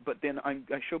that place. But then I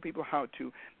show people how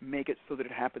to make it so that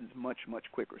it happens much, much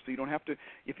quicker. So you don't have to.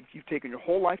 If you've taken your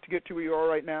whole life to get to where you are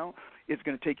right now, it's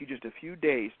going to take you just a few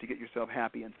days to get yourself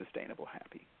happy and sustainable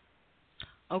happy.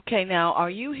 Okay. Now, are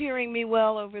you hearing me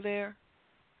well over there?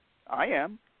 I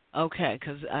am. Okay,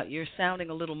 because you're sounding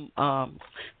a little,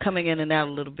 coming in and out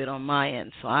a little bit on my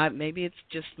end, so maybe it's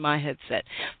just my headset.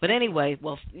 But anyway,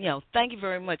 well, thank you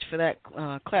very much for that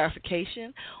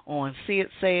clarification on see it,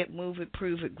 say it, move it,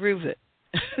 prove it, groove it.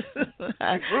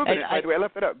 Grooving it, by the way, I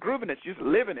left it out. Grooving it, just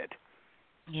living it.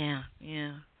 Yeah,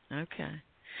 okay.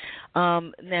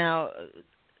 Now,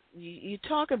 you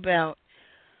talk about,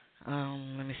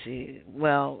 let me see.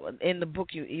 Well, in the book,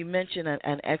 you mention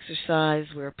an exercise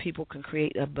where people can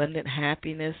create abundant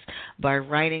happiness by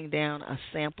writing down a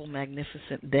sample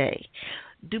magnificent day.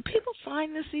 Do people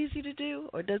find this easy to do,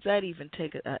 or does that even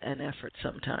take an effort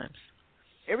sometimes?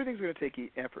 Everything's going to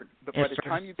take effort, but by the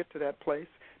time you get to that place,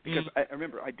 because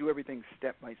remember, I do everything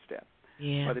step by step.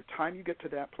 Yeah. By the time you get to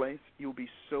that place, you'll be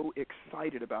so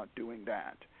excited about doing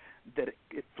that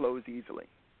it flows easily.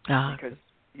 Because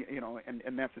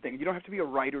And that's the thing. You don't have to be a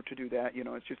writer to do that.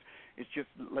 It's just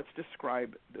let's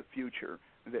describe the future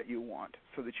that you want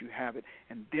so that you have it,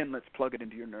 and then let's plug it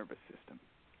into your nervous system.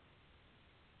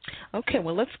 Okay,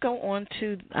 well, let's go on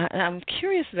to, I'm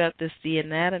curious about this, the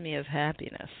anatomy of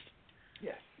happiness.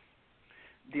 Yes.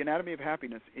 The anatomy of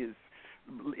happiness is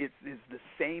the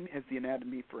same as the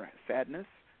anatomy for sadness,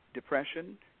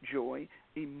 depression, joy.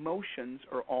 Emotions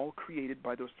are all created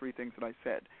by those three things that I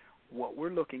said. What we're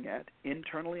looking at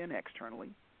internally and externally,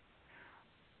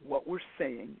 what we're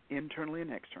saying internally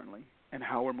and externally, and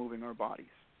how we're moving our bodies.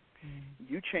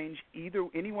 You change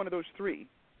any one of those three,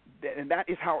 and that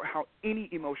is how any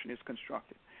emotion is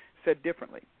constructed. Said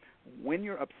differently, when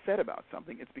you're upset about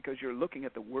something, it's because you're looking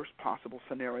at the worst possible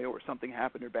scenario, or something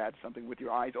happened or bad, something with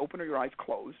your eyes open or your eyes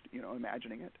closed,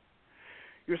 imagining it.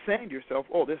 You're saying to yourself,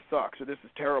 oh, this sucks, or this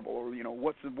is terrible, or,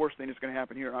 what's the worst thing that's going to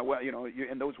happen here?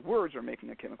 And those words are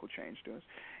making a chemical change to us.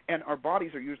 And our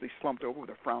bodies are usually slumped over with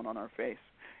a frown on our face.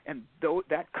 And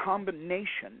that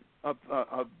combination of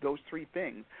those three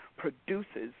things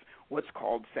produces what's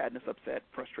called sadness, upset,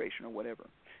 frustration, or whatever.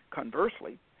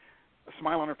 Conversely, a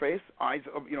smile on her face, eyes,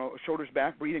 shoulders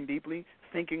back, breathing deeply,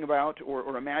 thinking about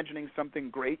or imagining something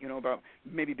great, about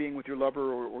maybe being with your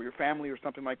lover or your family or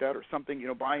something like that, or something,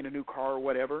 buying a new car or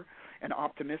whatever, and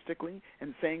optimistically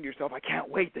and saying to yourself, I can't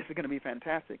wait, this is going to be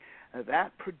fantastic.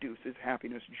 That produces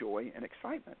happiness, joy, and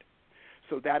excitement.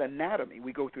 So that anatomy,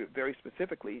 we go through it very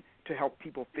specifically to help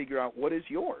people figure out what is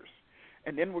yours.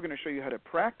 And then we're going to show you how to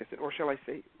practice it, or shall I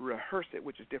say rehearse it,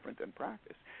 which is different than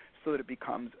practice, so that it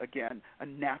becomes, again, a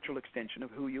natural extension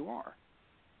of who you are.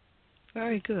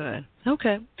 Very good.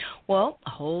 Okay. Well,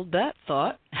 hold that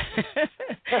thought.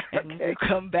 And we'll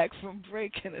come back from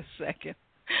break in a second.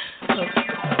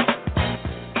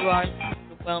 You are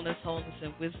Wellness, Wholeness,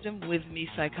 and Wisdom with me,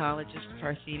 Psychologist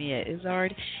Parthenia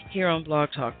Izzard, here on Blog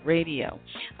Talk Radio.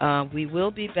 We will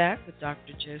be back with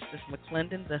Dr. Joseph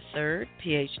McClendon III,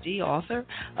 Ph.D., author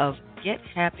of Get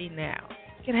Happy Now.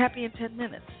 Get happy in 10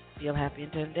 minutes. Feel happy in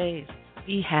 10 days.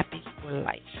 Be happy for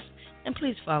life. And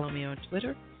please follow me on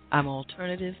Twitter. I'm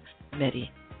Alternative Medi.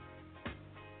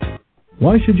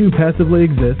 Why should you passively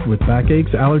exist with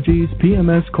backaches, allergies,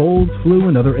 PMS, colds, flu,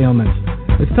 and other ailments?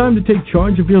 It's time to take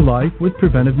charge of your life with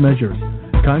preventive measures.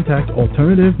 Contact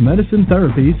Alternative Medicine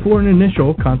Therapies for an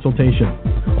initial consultation.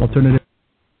 Alternative.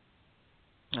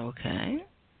 Okay.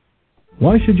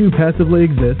 Why should you passively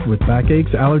exist with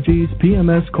backaches, allergies,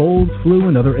 PMS, colds, flu,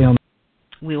 and other ailments?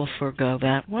 We'll forgo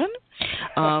that one.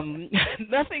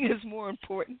 Nothing is more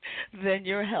important than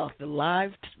your health, the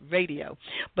live radio.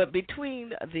 But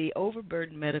between the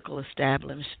overburdened medical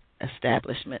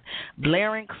establishment,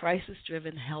 blaring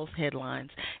crisis-driven health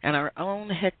headlines, and our own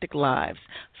hectic lives,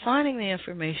 finding the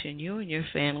information you and your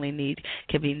family need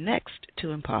can be next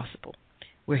to impossible.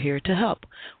 We're here to help.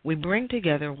 We bring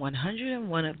together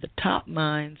 101 of the top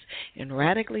minds in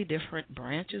radically different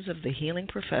branches of the healing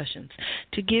professions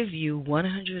to give you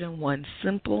 101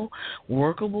 simple,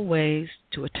 workable ways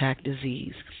to attack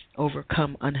disease,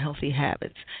 overcome unhealthy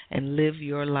habits, and live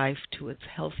your life to its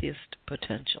healthiest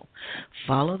potential.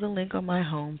 Follow the link on my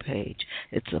homepage.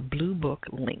 It's a blue book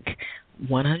link,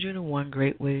 101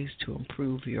 Great Ways to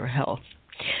Improve Your Health.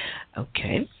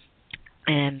 Okay.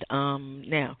 And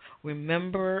now,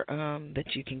 remember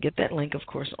that you can get that link, of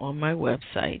course, on my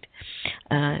website.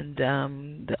 And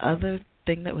the other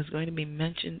thing that was going to be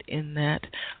mentioned in that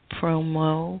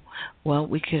promo, well,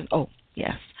 we can,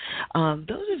 yes.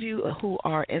 Those of you who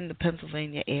are in the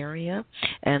Pennsylvania area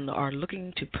and are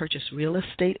looking to purchase real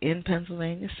estate in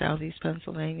Pennsylvania, southeast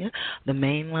Pennsylvania, the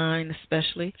main line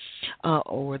especially,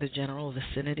 or the general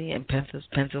vicinity in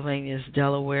Pennsylvania's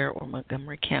Delaware or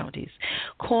Montgomery counties,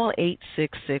 call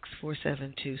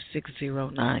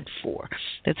 866-472-6094.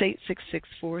 That's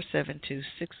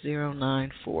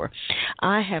 866-472-6094.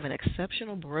 I have an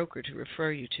exceptional broker to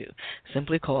refer you to.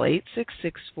 Simply call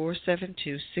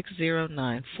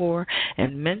 866-472-6094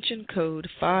 and mention code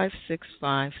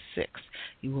 5656.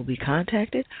 You will be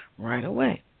contacted right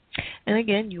away. And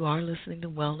again, you are listening to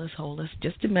Wellness, Wholeness.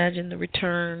 Just imagine the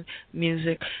return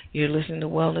music. You're listening to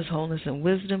Wellness, Wholeness, and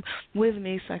Wisdom with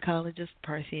me, Psychologist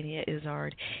Parthenia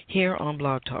Izzard, here on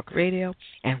Blog Talk Radio.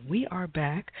 And we are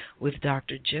back with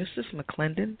Dr. Joseph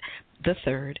McClendon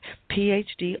III,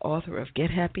 Ph.D., author of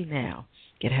Get Happy Now.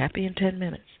 Get happy in 10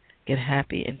 minutes. Get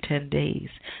happy in 10 days.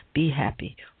 Be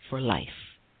happy for life.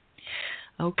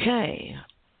 Okay,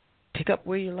 pick up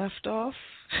where you left off.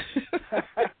 I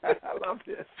love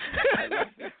this.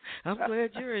 I'm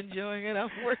glad you're enjoying it.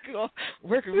 I'm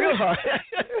working real hard.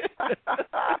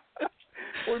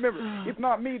 Well, remember, if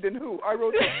not me, then who? I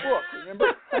wrote this book,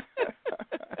 remember?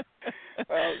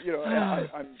 Well,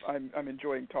 I'm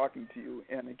enjoying talking to you,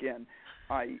 and again,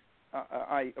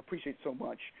 I appreciate so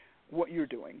much what you're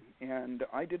doing, and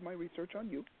I did my research on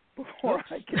you before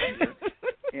I came here,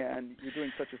 and you're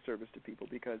doing such a service to people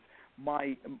because where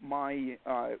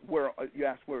you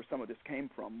asked where some of this came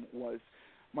from was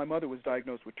my mother was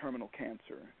diagnosed with terminal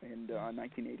cancer in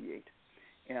 1988,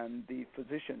 and the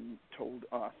physician told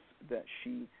us that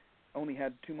she only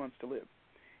had 2 months to live,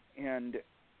 and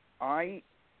I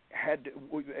had,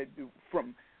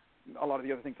 from a lot of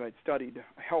the other things I had studied,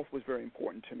 health was very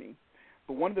important to me.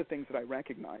 But one of the things that I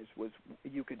recognized was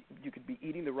you could be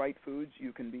eating the right foods,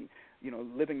 you can be,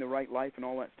 living the right life and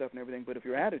all that stuff and everything. But if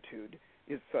your attitude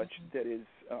is such that is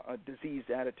a diseased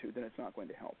attitude, then it's not going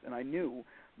to help. And I knew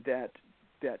that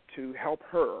to help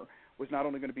her was not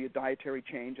only going to be a dietary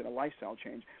change and a lifestyle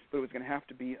change, but it was going to have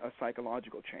to be a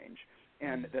psychological change.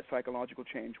 And that psychological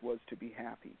change was to be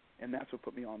happy. And that's what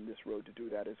put me on this road to do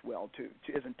that as well, to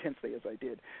as intensely as I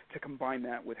did, to combine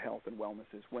that with health and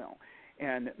wellness as well.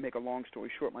 And make a long story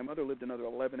short, my mother lived another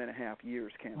 11 and a half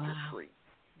years cancer-free.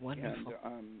 Wow. Wonderful.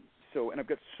 And I've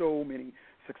got so many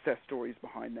success stories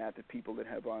behind that people that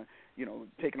have,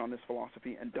 taken on this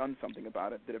philosophy and done something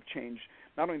about it that have changed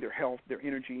not only their health, their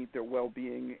energy, their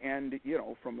well-being, and,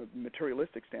 from a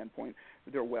materialistic standpoint,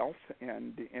 their wealth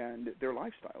and their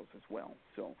lifestyles as well.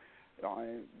 So,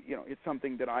 it's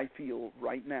something that I feel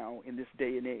right now in this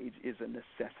day and age is a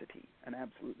necessity, an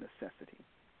absolute necessity.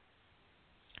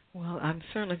 Well, I'm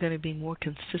certainly going to be more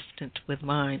consistent with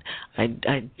mine.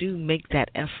 I do make that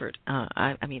effort.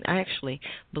 I actually,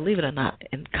 believe it or not,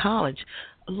 in college,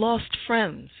 lost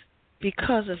friends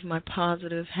because of my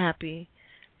positive, happy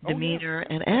demeanor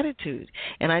and attitude.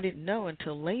 And I didn't know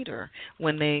until later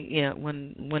when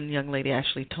when one young lady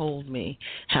actually told me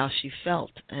how she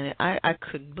felt, and I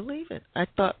couldn't believe it. I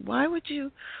thought, why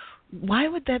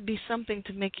would that be something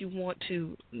to make you want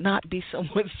to not be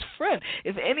someone's friend?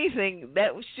 If anything,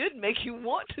 that should make you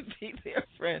want to be their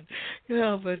friend.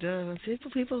 But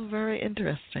people are very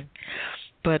interesting.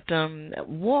 But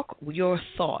walk your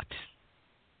thought.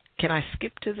 Can I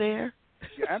skip to there?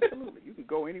 Yeah, absolutely. You can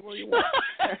go anywhere you want.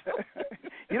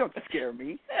 You don't scare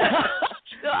me.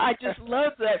 No, I just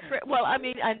love that. Well, I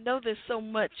know there's so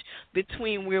much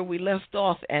between where we left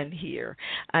off and here.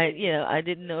 I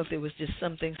didn't know if there was just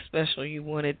something special you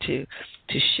wanted to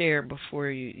share before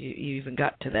you even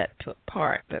got to that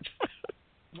part. But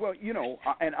well,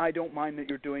 and I don't mind that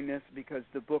you're doing this because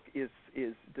the book is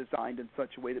designed in such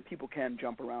a way that people can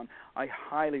jump around. I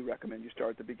highly recommend you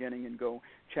start at the beginning and go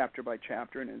chapter by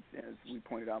chapter. And as we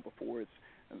pointed out before, it's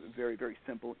a very, very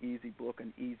simple, easy book,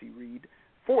 an easy read.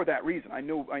 For that reason, I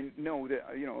know that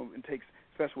it takes,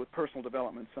 especially with personal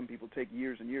development, some people take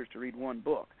years and years to read one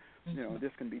book. Mm-hmm.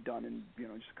 This can be done in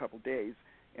just a couple days,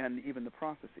 and even the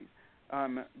processes.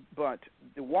 But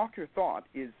the walk your thought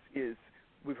is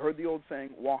we've heard the old saying,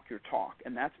 walk your talk,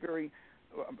 and that's very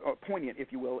poignant,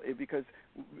 if you will, because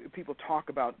people talk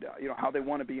about how they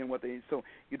want to be and so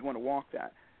you'd want to walk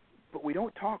that. But we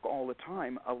don't talk all the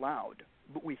time aloud,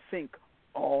 but we think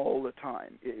all the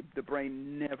time. The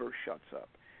brain never shuts up.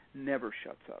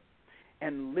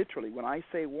 And literally, when I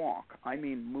say walk, I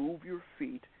mean move your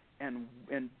feet and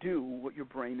do what your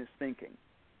brain is thinking.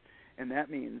 And that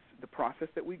means the process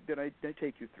that I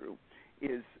take you through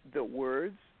is the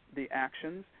words, the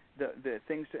actions, the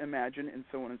things to imagine, and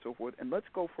so on and so forth. And let's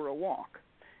go for a walk.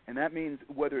 And that means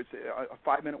whether it's a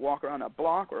 5-minute walk around a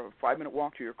block or a 5-minute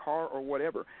walk to your car or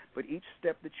whatever, but each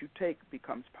step that you take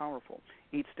becomes powerful.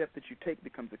 Each step that you take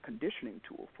becomes a conditioning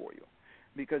tool for you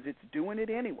because it's doing it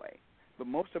anyway. But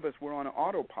most of us, we're on an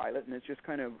autopilot, and it's just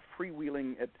kind of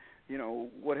freewheeling at,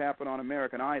 what happened on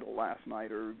American Idol last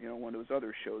night or, one of those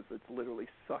other shows that's literally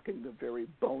sucking the very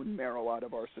bone marrow out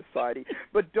of our society.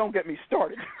 But don't get me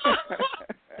started.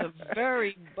 The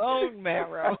very bone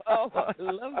marrow. Oh, I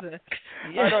love that.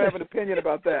 Yes. I don't have an opinion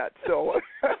about that, so.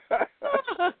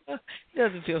 He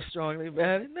doesn't feel strongly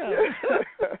about it, no.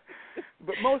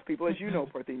 But most people, as you know,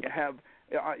 Parthenia, have,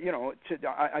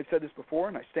 I've said this before,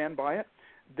 and I stand by it,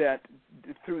 that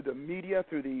through the media,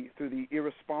 through the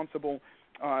irresponsible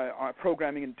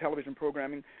programming and television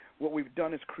programming, what we've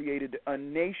done is created a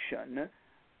nation,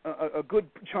 a good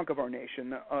chunk of our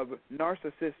nation, of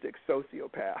narcissistic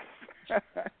sociopaths.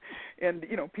 And,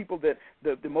 people that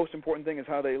the most important thing is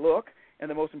how they look, and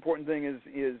the most important thing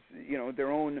is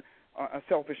their own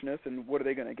selfishness and what are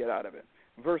they going to get out of it,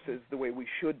 versus the way we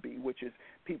should be, which is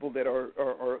people that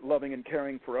are loving and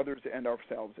caring for others and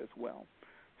ourselves as well.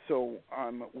 So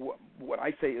what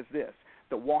I say is this: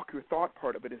 the walk your thought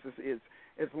part of it is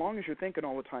as long as you're thinking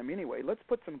all the time anyway, let's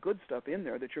put some good stuff in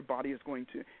there that your body is going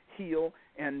to heal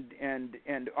and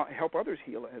help others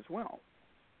heal as well.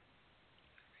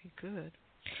 Very good.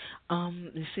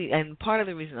 You see, and part of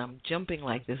the reason I'm jumping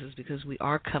like this is because we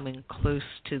are coming close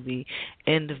to the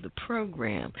end of the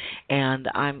program, and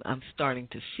I'm starting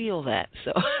to feel that.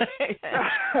 So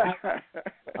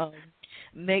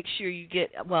make sure you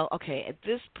get, well, okay, at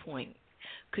this point,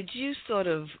 could you sort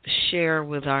of share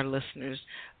with our listeners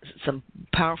some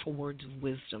powerful words of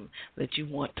wisdom that you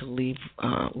want to leave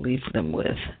them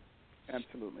with?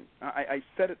 Absolutely. I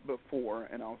said it before,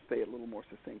 and I'll say it a little more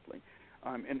succinctly.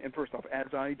 And first off,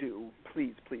 as I do,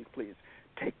 please, please, please,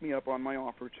 take me up on my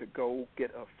offer to go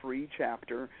get a free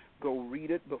chapter. Go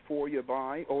read it before you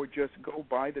buy, or just go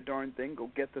buy the darn thing. Go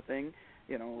get the thing.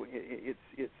 You know,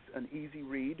 it's an easy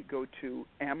read. Go to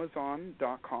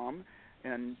Amazon.com,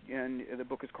 and the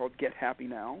book is called Get Happy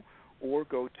Now, or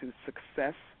go to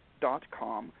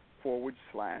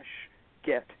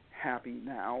success.com/Get Happy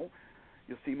Now.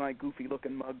 You'll see my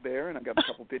goofy-looking mug there, and I've got a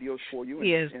couple videos for you.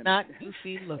 He is not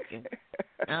goofy-looking.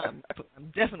 I'm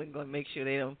definitely going to make sure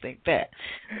they don't think that.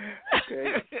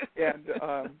 Okay. And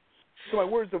so my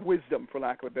words of wisdom, for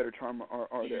lack of a better term,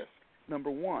 are this.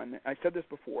 Number one, I said this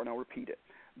before, and I'll repeat it.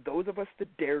 Those of us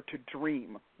that dare to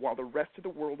dream while the rest of the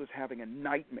world is having a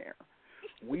nightmare,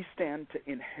 we stand to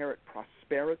inherit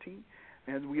prosperity,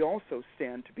 and we also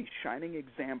stand to be shining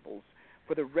examples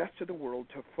for the rest of the world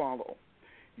to follow.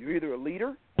 You're either a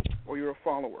leader or you're a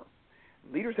follower.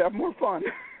 Leaders have more fun,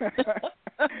 but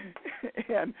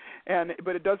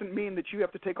it doesn't mean that you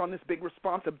have to take on this big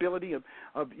responsibility of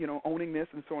owning this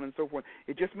and so on and so forth.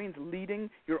 It just means leading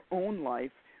your own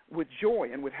life with joy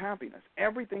and with happiness.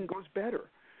 Everything goes better.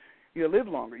 You live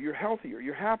longer. You're healthier.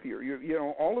 You're happier.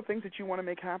 All the things that you want to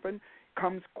make happen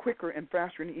comes quicker and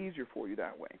faster and easier for you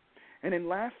that way. And then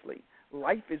lastly,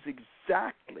 life is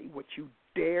exactly what you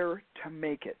dare to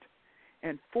make it.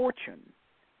 And fortune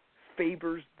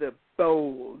favors the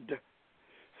bold.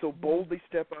 So boldly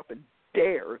step up and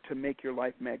dare to make your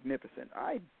life magnificent.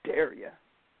 I dare you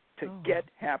to get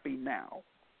happy now.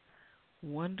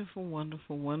 Wonderful,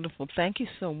 wonderful, wonderful. Thank you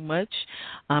so much.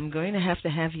 I'm going to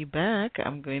have you back.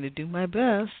 I'm going to do my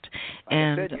best.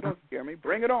 I said you don't scare me.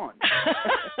 Bring it on.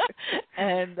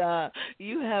 And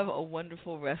you have a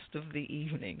wonderful rest of the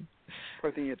evening.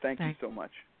 Parthenia, thank you so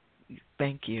much.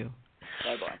 Thank you.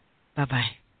 Bye-bye.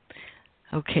 Bye-bye.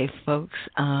 Okay, folks,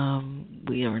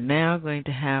 we are now going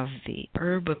to have the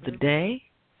herb of the day.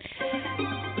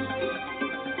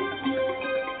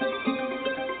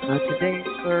 Today's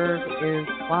herb is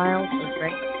wild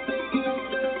oregano.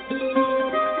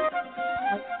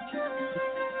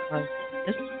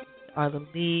 These are the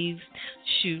leaves,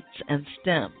 shoots, and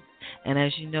stem. And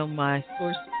as you know, my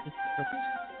source is the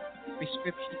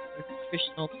Prescription for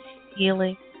Nutritional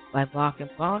Healing by Bach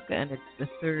 & Bach, and it's the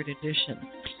 3rd edition.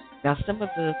 Now, some of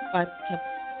the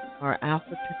phytochemicals are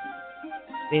alpha,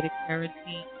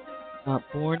 beta-carotene,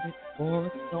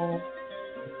 boronidone,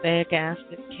 nucleic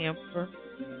acid, camphor,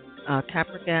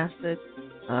 capric acid,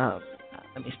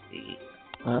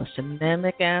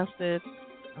 cinnamic acid.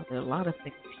 There are a lot of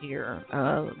things here.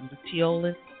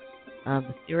 Luteolin,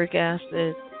 butyric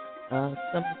acid. Some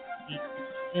of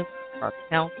the are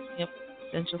calcium,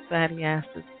 essential fatty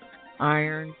acids,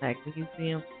 iron,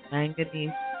 magnesium,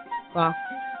 manganese, phosphorus,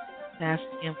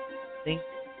 potassium, zinc,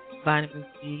 vitamin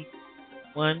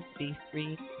B1,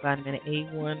 B3, vitamin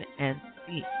A1, and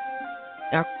C.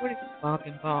 Now, according to Bach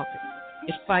 & Bach,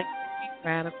 it fights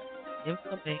free radical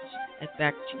inflammation and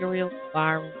bacterial,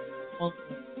 viral, fungal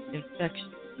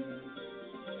infections.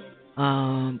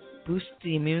 Boosts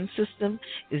the immune system,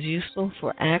 is useful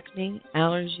for acne,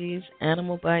 allergies,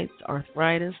 animal bites,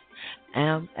 arthritis,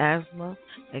 asthma.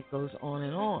 It goes on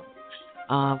and on.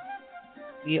 I'm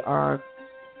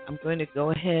going to go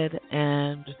ahead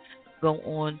and go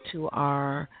on to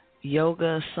our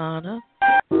yoga asana.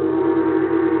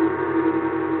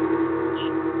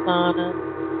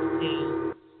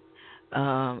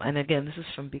 And again, this is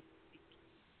from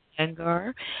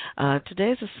Iyengar.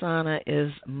 Today's asana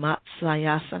is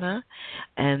Matsyasana,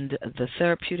 and the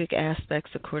therapeutic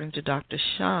aspects, according to Dr.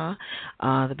 Shah,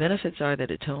 the benefits are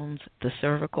that it tones the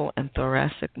cervical and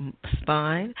thoracic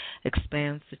spine,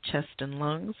 expands the chest and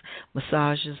lungs,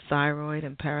 massages thyroid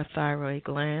and parathyroid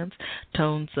glands,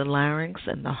 tones the larynx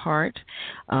and the heart,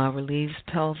 relieves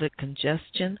pelvic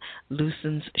congestion,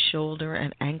 loosens shoulder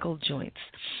and ankle joints.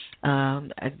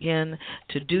 Again,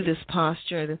 to do this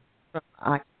posture, this is from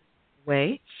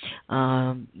way,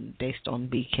 based on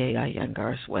B.K.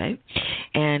 Iyengar's way.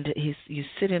 And you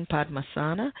sit in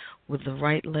Padmasana with the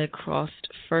right leg crossed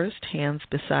first, hands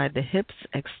beside the hips,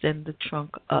 extend the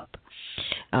trunk up.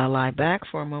 Lie back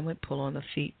for a moment, pull on the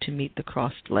feet to meet the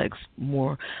crossed legs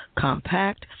more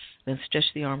compact. Then stretch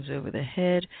the arms over the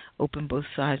head, open both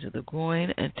sides of the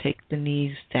groin, and take the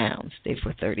knees down. Stay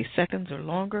for 30 seconds or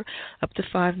longer, up to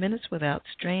 5 minutes without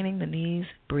straining the knees.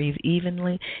 Breathe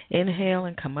evenly. Inhale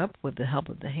and come up with the help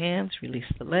of the hands. Release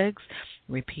the legs.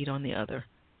 Repeat on the other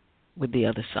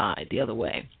side, the other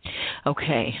way.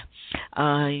 Okay,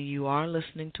 you are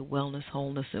listening to Wellness,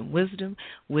 Wholeness, and Wisdom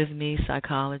with me,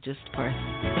 Psychologist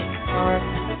Parthenia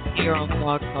Izzard, here on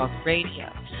Blog Talk Radio.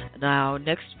 Now,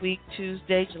 next week,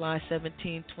 Tuesday, July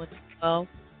 17, 2012,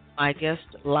 my guest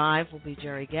live will be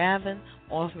Jerry Gavin,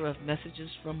 author of Messages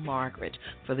from Margaret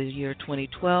for the year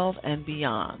 2012 and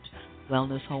beyond.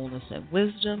 Wellness, Wholeness, and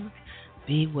Wisdom.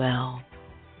 Be well.